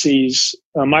deficiencies,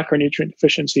 micronutrient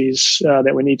deficiencies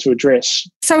that we need to address.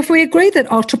 So if we agree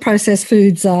that ultra-processed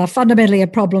foods are fundamentally a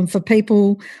problem for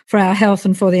people, for our health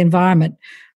and for the environment,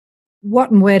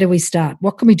 what and where do we start?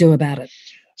 What can we do about it?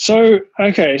 So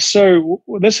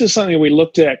this is something we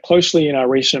looked at closely in our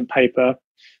recent paper.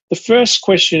 The first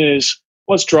question is,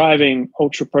 what's driving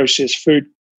ultra-processed food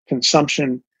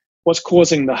consumption? What's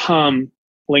causing the harm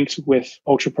linked with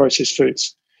ultra-processed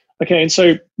foods? Okay, and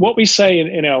so what we say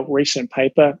in our recent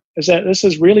paper is that this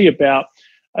is really about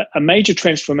a major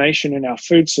transformation in our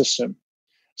food system.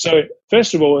 So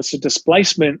first of all, it's a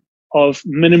displacement of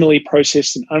minimally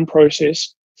processed and unprocessed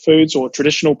foods or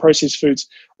traditional processed foods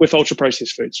with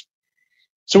ultra-processed foods.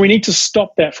 So we need to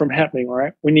stop that from happening,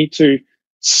 right? We need to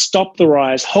stop the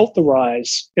rise, halt the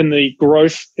rise in the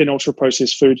growth in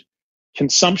ultra-processed food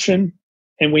consumption,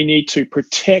 and we need to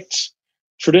protect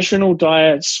traditional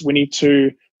diets. We need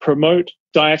to promote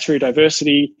dietary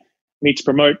diversity. We need to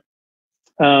promote,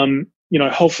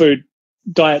 whole food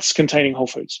diets containing whole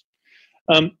foods.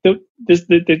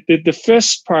 The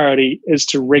first priority is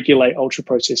to regulate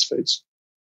ultra-processed foods.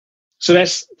 So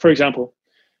that's, for example,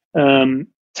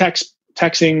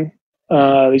 taxing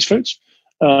these foods.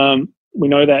 We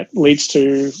know that leads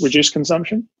to reduced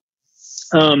consumption.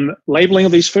 Labeling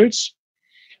of these foods,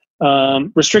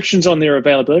 restrictions on their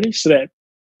availability, so that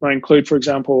might include, for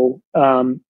example,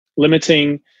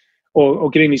 limiting or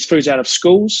getting these foods out of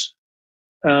schools.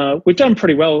 We've done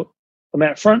pretty well on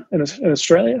that front in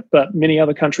Australia, but many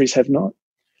other countries have not.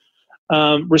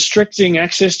 Restricting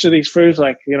access to these foods,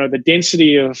 like the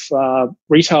density of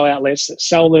retail outlets that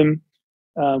sell them,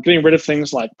 getting rid of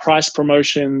things like price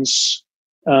promotions,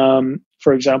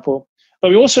 for example. But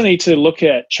we also need to look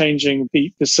at changing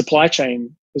the supply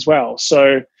chain as well.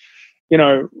 So,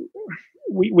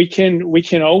 we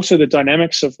can alter the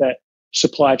dynamics of that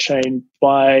supply chain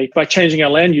by changing our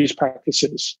land use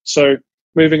practices. So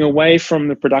moving away from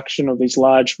the production of these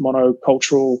large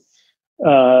monocultural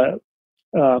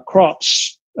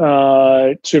crops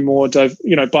to more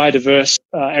biodiverse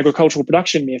agricultural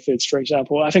production methods, for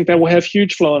example. I think that will have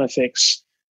huge flow-on effects.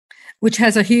 Which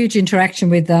has a huge interaction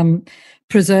with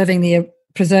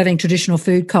preserving traditional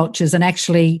food cultures and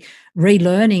actually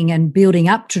relearning and building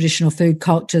up traditional food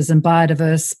cultures and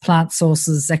biodiverse plant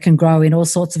sources that can grow in all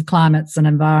sorts of climates and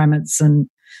environments and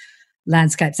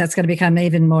landscapes. That's going to become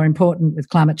even more important with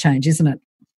climate change, isn't it?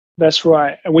 That's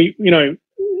right.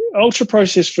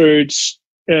 Ultra-processed foods,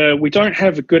 we don't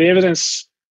have good evidence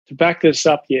to back this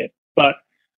up yet, but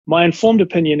my informed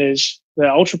opinion is that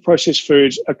ultra-processed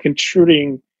foods are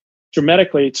contributing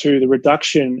dramatically to the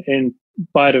reduction in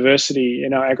biodiversity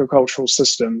in our agricultural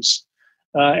systems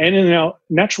and in our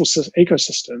natural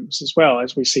ecosystems as well,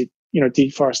 as we see,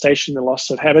 deforestation, the loss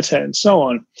of habitat, and so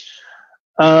on.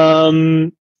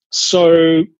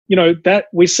 So that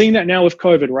we're seeing that now with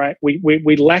COVID, right?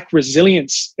 We lack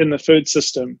resilience in the food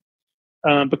system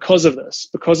because of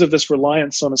this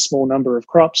reliance on a small number of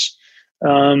crops.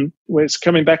 It's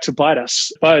coming back to bite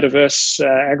us. Biodiverse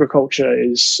agriculture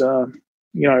is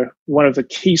one of the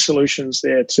key solutions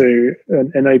there to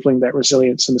enabling that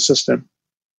resilience in the system.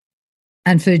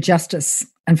 And food justice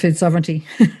and food sovereignty.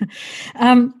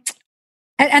 And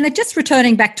just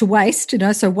returning back to waste,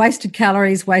 so wasted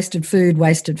calories, wasted food,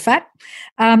 wasted fat,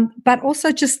 but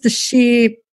also just the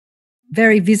sheer,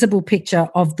 very visible picture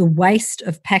of the waste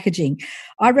of packaging.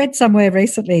 I read somewhere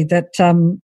recently that,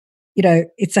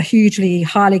 it's a hugely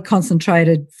highly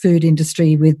concentrated food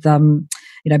industry with,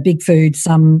 big food,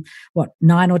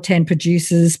 9 or 10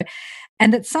 producers,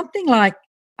 and that something like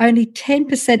only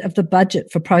 10% of the budget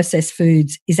for processed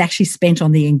foods is actually spent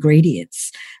on the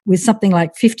ingredients, with something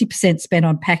like 50% spent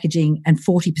on packaging and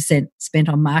 40% spent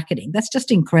on marketing. That's just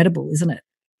incredible, isn't it?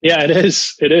 Yeah, it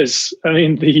is. It is. I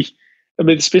mean,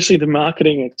 especially the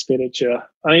marketing expenditure.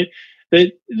 I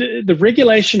mean, the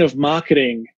regulation of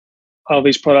marketing of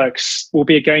these products will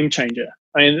be a game changer.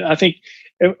 I mean, I think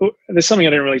there's something I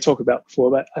didn't really talk about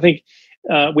before, but I think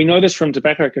we know this from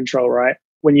tobacco control, right?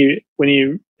 When you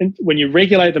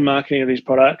regulate the marketing of these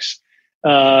products,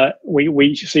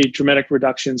 we see dramatic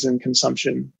reductions in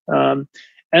consumption, and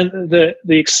the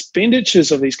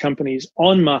expenditures of these companies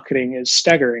on marketing is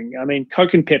staggering. I mean,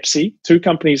 Coke and Pepsi, two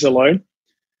companies alone,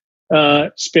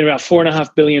 spend about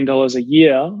 $4.5 billion a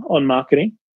year on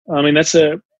marketing. I mean, that's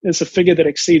a figure that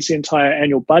exceeds the entire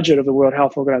annual budget of the World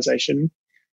Health Organization.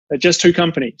 Just two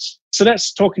companies. So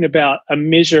that's talking about a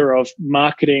measure of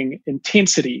marketing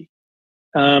intensity.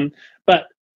 But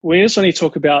we also need to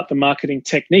talk about the marketing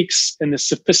techniques and the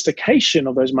sophistication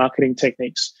of those marketing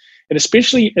techniques, and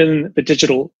especially in the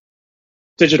digital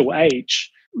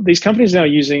age. These companies are now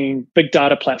using big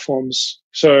data platforms,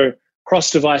 so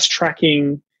cross-device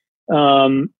tracking.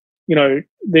 They're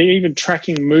even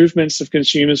tracking movements of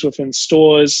consumers within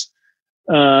stores,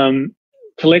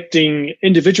 collecting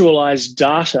individualized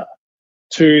data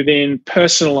to then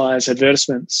personalize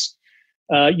advertisements,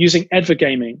 using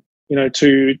advergaming,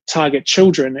 to target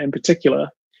children in particular.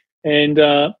 And,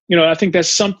 I think that's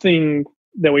something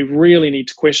that we really need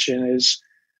to question is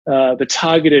the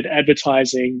targeted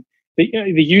advertising,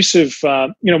 the use of,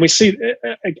 we see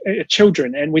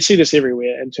children, and we see this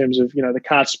everywhere in terms of,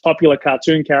 the popular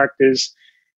cartoon characters,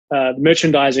 the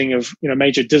merchandising of,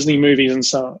 major Disney movies and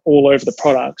so on, all over the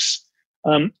products.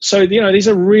 So, these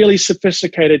are really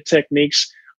sophisticated techniques.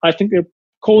 I think it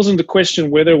calls into question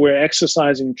whether we're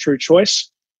exercising true choice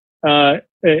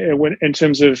in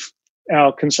terms of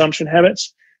our consumption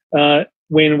habits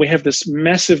when we have this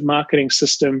massive marketing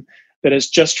system that is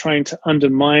just trying to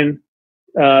undermine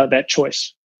that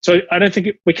choice. So I don't think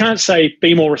we can't say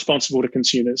be more responsible to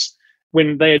consumers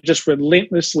when they are just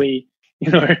relentlessly,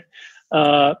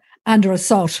 under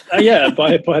assault.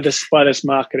 By this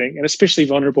marketing, and especially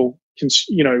vulnerable,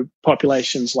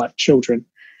 populations like children.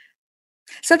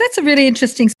 So that's a really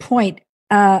interesting point.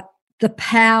 The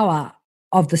power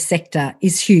of the sector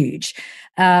is huge.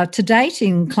 To date,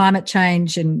 in climate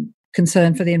change and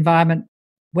concern for the environment,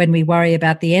 when we worry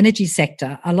about the energy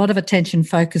sector, a lot of attention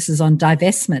focuses on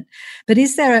divestment. But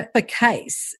is there a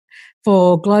case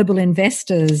for global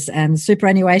investors and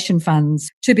superannuation funds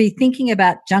to be thinking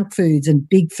about junk foods and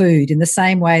big food in the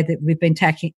same way that we've been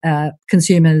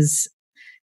consumers,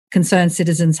 concerned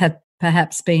citizens have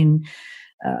perhaps been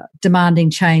demanding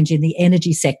change in the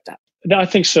energy sector? I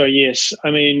think so, yes.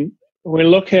 I mean, when we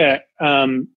look at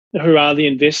who are the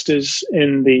investors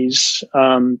in these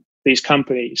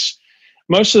companies,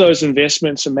 most of those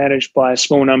investments are managed by a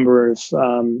small number of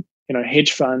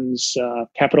hedge funds,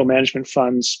 capital management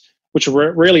funds, which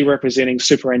are really representing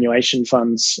superannuation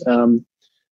funds.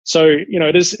 So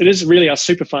it is really our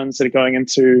super funds that are going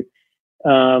into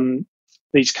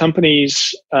these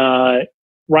companies right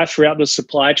throughout the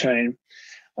supply chain.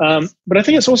 But I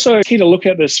think it's also key to look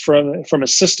at this from a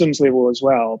systems level as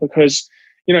well, because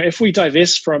if we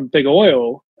divest from big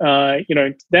oil,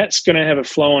 that's going to have a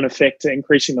flow-on effect to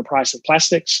increasing the price of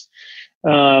plastics.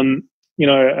 I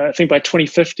think by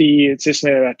 2050, it's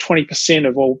estimated about 20%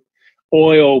 of all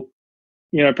oil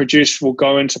produced will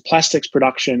go into plastics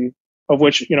production, of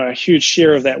which a huge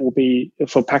share of that will be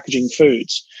for packaging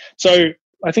foods. So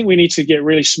I think we need to get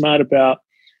really smart about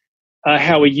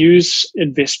how we use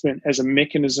investment as a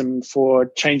mechanism for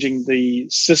changing the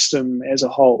system as a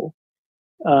whole.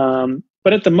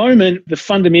 But at the moment, the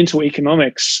fundamental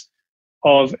economics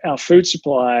of our food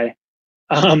supply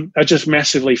are just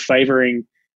massively favoring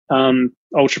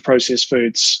ultra-processed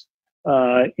foods.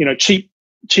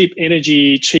 Cheap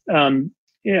energy, cheap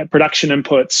production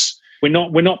inputs.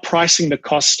 We're not pricing the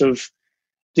cost of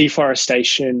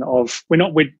deforestation.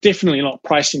 We're definitely not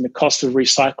pricing the cost of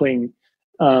recycling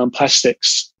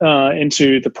plastics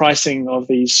into the pricing of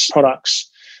these products.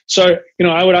 So,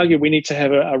 I would argue we need to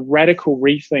have a radical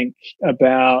rethink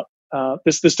about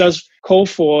this. This does call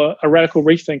for a radical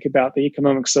rethink about the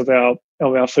economics of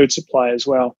our food supply as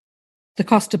well. The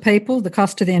cost to people, the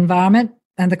cost to the environment,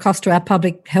 and the cost to our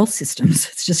public health systems.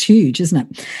 It's just huge, isn't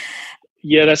it?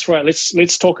 Yeah, that's right.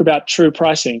 Let's talk about true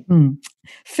pricing.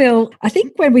 Phil, I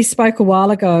think when we spoke a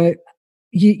while ago,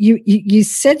 you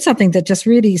said something that just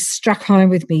really struck home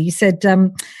with me. You said,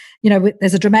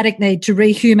 there's a dramatic need to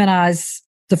rehumanize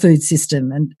the food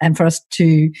system and for us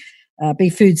to be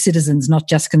food citizens, not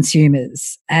just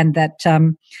consumers. And that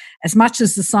as much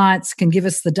as the science can give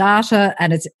us the data,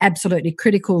 and it's absolutely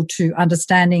critical to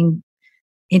understanding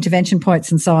intervention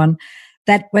points and so on,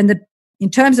 that in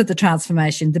terms of the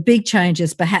transformation, the big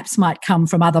changes perhaps might come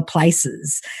from other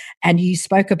places. And you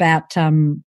spoke about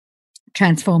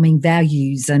transforming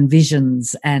values and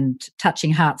visions and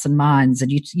touching hearts and minds. And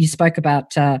you spoke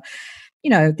about,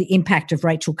 the impact of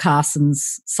Rachel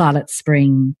Carson's Silent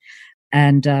Spring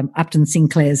and Upton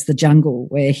Sinclair's The Jungle,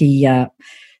 where he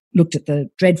looked at the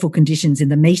dreadful conditions in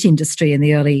the meat industry in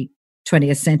the early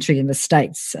 20th century in the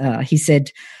States. He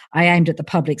said, I aimed at the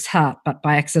public's heart, but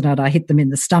by accident I hit them in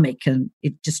the stomach. And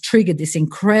it just triggered this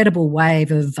incredible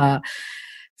wave of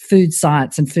food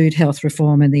science and food health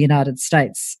reform in the United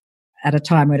States at a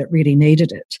time when it really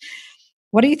needed it.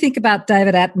 What do you think about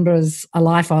David Attenborough's A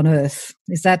Life on Earth?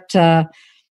 Is that a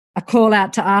call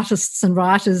out to artists and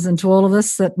writers and to all of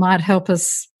us that might help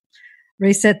us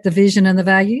reset the vision and the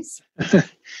values?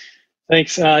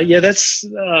 Thanks. That's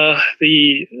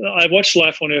I watched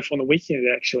Life on Earth on the weekend,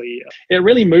 actually. It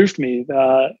really moved me.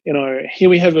 Here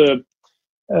we have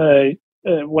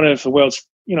one of the world's,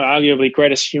 arguably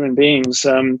greatest human beings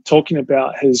talking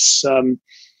about his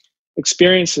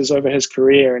experiences over his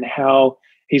career and how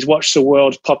he's watched the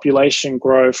world's population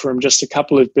grow from just a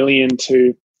couple of billion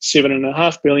to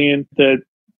 7.5 billion. The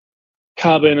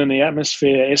carbon in the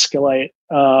atmosphere escalate.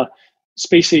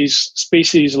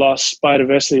 Species loss,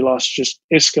 biodiversity loss just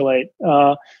escalate.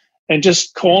 And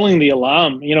just calling the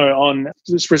alarm, on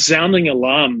this resounding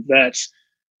alarm that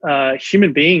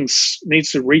human beings need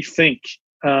to rethink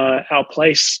our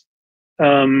place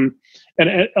and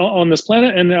on this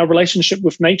planet and our relationship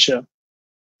with nature.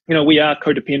 We are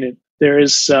codependent. There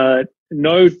is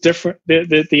no different.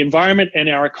 The environment and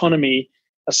our economy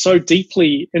are so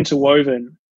deeply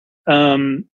interwoven.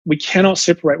 We cannot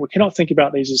separate. We cannot think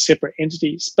about these as separate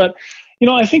entities. But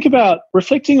I think about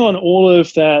reflecting on all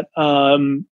of that.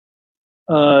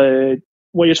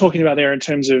 What you're talking about there in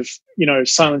terms of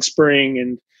Silent Spring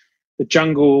and The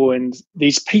Jungle and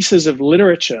these pieces of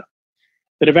literature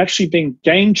that have actually been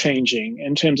game-changing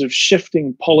in terms of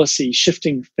shifting policy,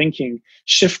 shifting thinking,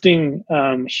 shifting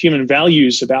human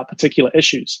values about particular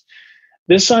issues.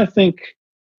 This, I think,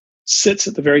 sits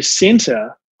at the very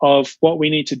center of what we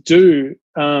need to do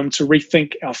to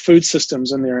rethink our food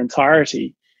systems in their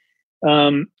entirety.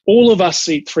 All of us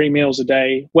eat 3 meals a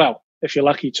day. Well, if you're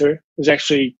lucky to. There's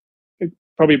actually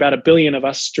probably about 1 billion of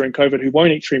us during COVID who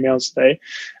won't eat 3 meals a day,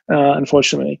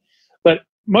 unfortunately. But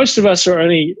most of us are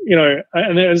only,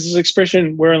 and there's this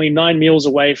expression, we're only 9 meals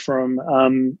away from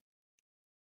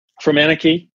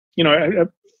anarchy.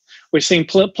 We're seeing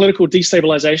political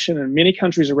destabilization in many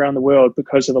countries around the world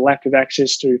because of the lack of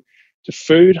access to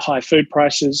food, high food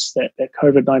prices that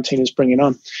COVID-19 is bringing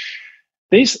on.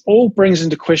 This all brings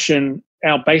into question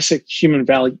our basic human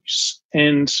values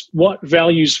and what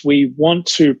values we want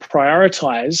to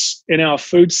prioritize in our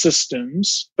food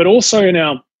systems, but also in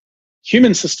our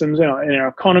human systems, in our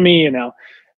economy, in our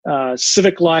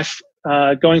civic life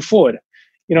going forward.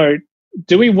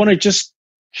 Do we want to just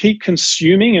keep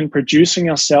consuming and producing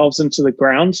ourselves into the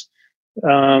ground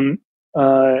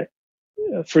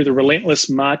through the relentless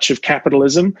march of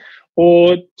capitalism,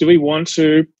 or do we want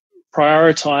to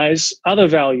prioritize other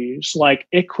values like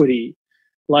equity,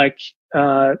 like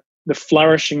the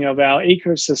flourishing of our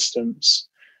ecosystems,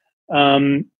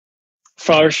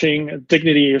 flourishing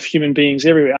dignity of human beings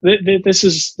everywhere? This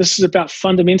is about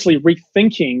fundamentally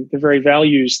rethinking the very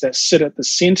values that sit at the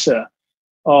center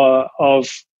of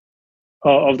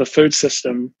the food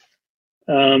system,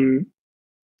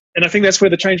 and I think that's where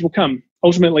the change will come.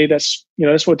 Ultimately, that's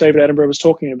what David Attenborough was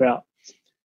talking about.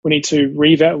 We need to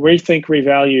rethink,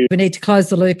 revalue. We need to close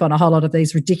the loop on a whole lot of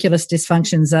these ridiculous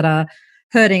dysfunctions that are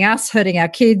hurting us, hurting our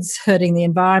kids, hurting the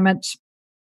environment,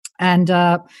 and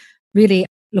really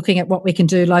looking at what we can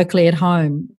do locally at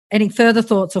home. Any further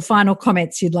thoughts or final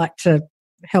comments you'd like to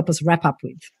help us wrap up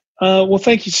with? Well,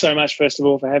 thank you so much, first of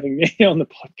all, for having me on the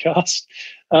podcast.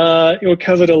 You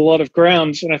covered a lot of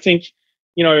ground, and I think,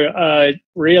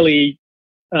 really,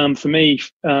 for me,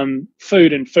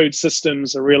 food and food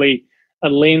systems are really a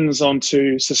lens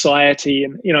onto society.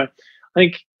 And, I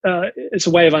think it's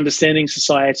a way of understanding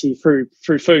society through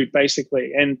food,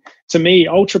 basically. And to me,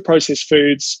 ultra-processed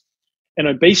foods and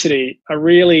obesity are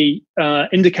really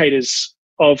indicators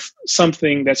of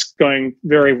something that's going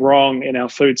very wrong in our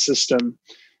food system.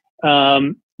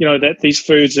 That these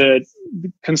foods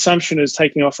consumption is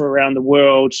taking off around the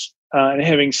world and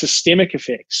having systemic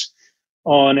effects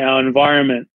on our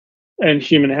environment and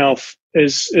human health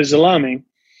is alarming.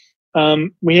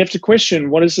 We have to question,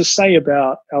 what does this say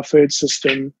about our food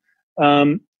system?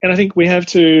 And I think we have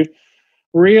to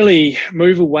really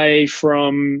move away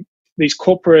from these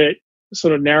corporate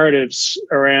sort of narratives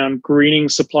around greening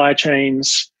supply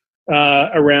chains,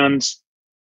 around,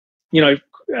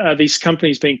 these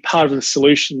companies being part of the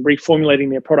solution, reformulating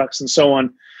their products and so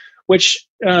on,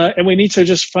 and we need to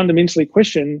just fundamentally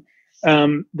question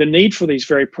the need for these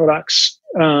very products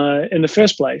in the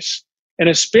first place, and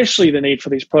especially the need for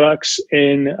these products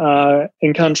in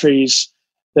countries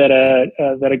that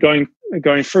are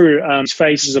going through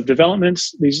phases of development.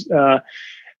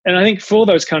 And I think for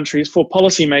those countries, for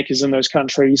policymakers in those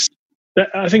countries,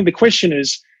 I think the question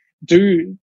is,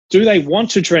 do they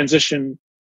want to transition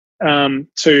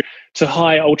to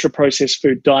high ultra-processed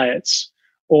food diets,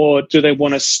 or do they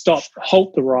want to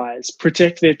halt the rise,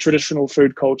 protect their traditional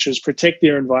food cultures, protect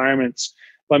their environments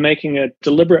by making a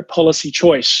deliberate policy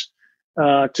choice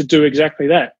to do exactly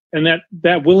that? And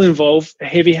that will involve a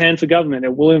heavy hand for government.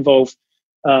 It will involve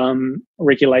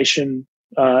regulation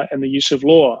and the use of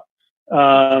law.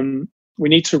 We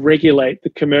need to regulate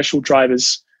the commercial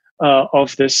drivers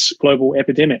of this global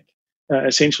epidemic,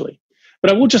 essentially.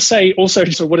 But I will just say also,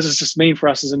 so what does this just mean for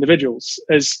us as individuals?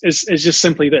 Is just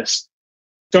simply this: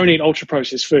 don't eat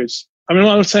ultra-processed foods. I mean,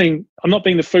 I'm not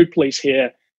being the food police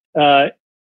here. I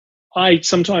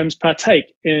sometimes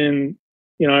partake in,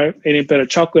 eating a bit of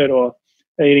chocolate or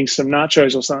eating some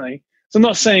nachos or something. So I'm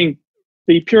not saying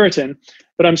be Puritan,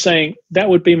 but I'm saying that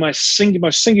would be my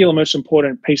most singular, most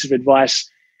important piece of advice: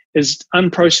 is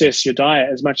unprocess your diet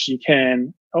as much as you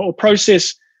can, or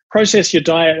process your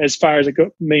diet as far as it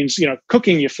means,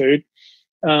 cooking your food,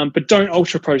 but don't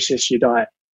ultra-process your diet.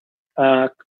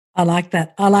 I like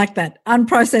that.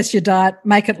 Unprocess your diet,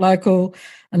 make it local,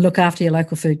 and look after your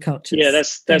local food cultures. Yeah,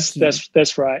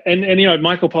 that's right. And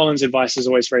Michael Pollan's advice is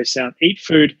always very sound. Eat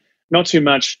food, not too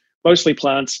much, mostly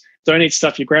plants. Don't eat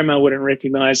stuff your grandma wouldn't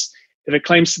recognize. If it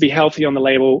claims to be healthy on the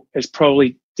label, it's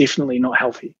probably definitely not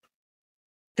healthy.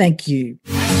 Thank you.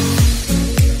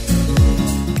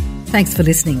 Thanks for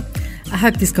listening. I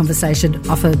hope this conversation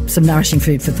offered some nourishing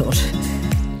food for thought.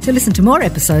 To listen to more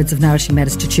episodes of Nourishing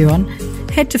Matters to Chew On,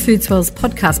 head to Foodswell's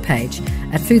podcast page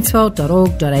at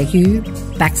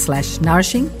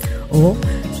foodswell.org.au/nourishing, or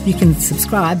you can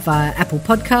subscribe via Apple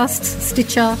Podcasts,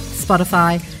 Stitcher,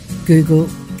 Spotify, Google,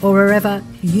 or wherever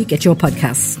you get your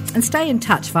podcasts. And stay in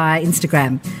touch via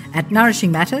Instagram at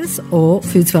Nourishing Matters or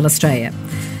Foodswell Australia.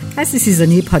 As this is a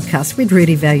new podcast, we'd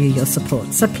really value your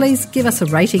support. So please give us a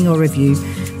rating or review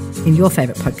in your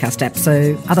favourite podcast app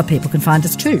so other people can find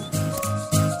us too.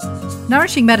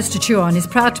 Nourishing Matters to Chew On is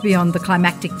proud to be on the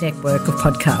Climactic network of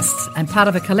podcasts and part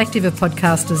of a collective of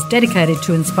podcasters dedicated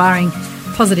to inspiring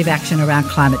positive action around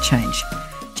climate change.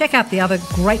 Check out the other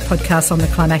great podcasts on the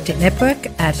Climactic network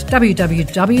at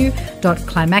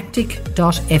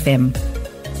www.climactic.fm.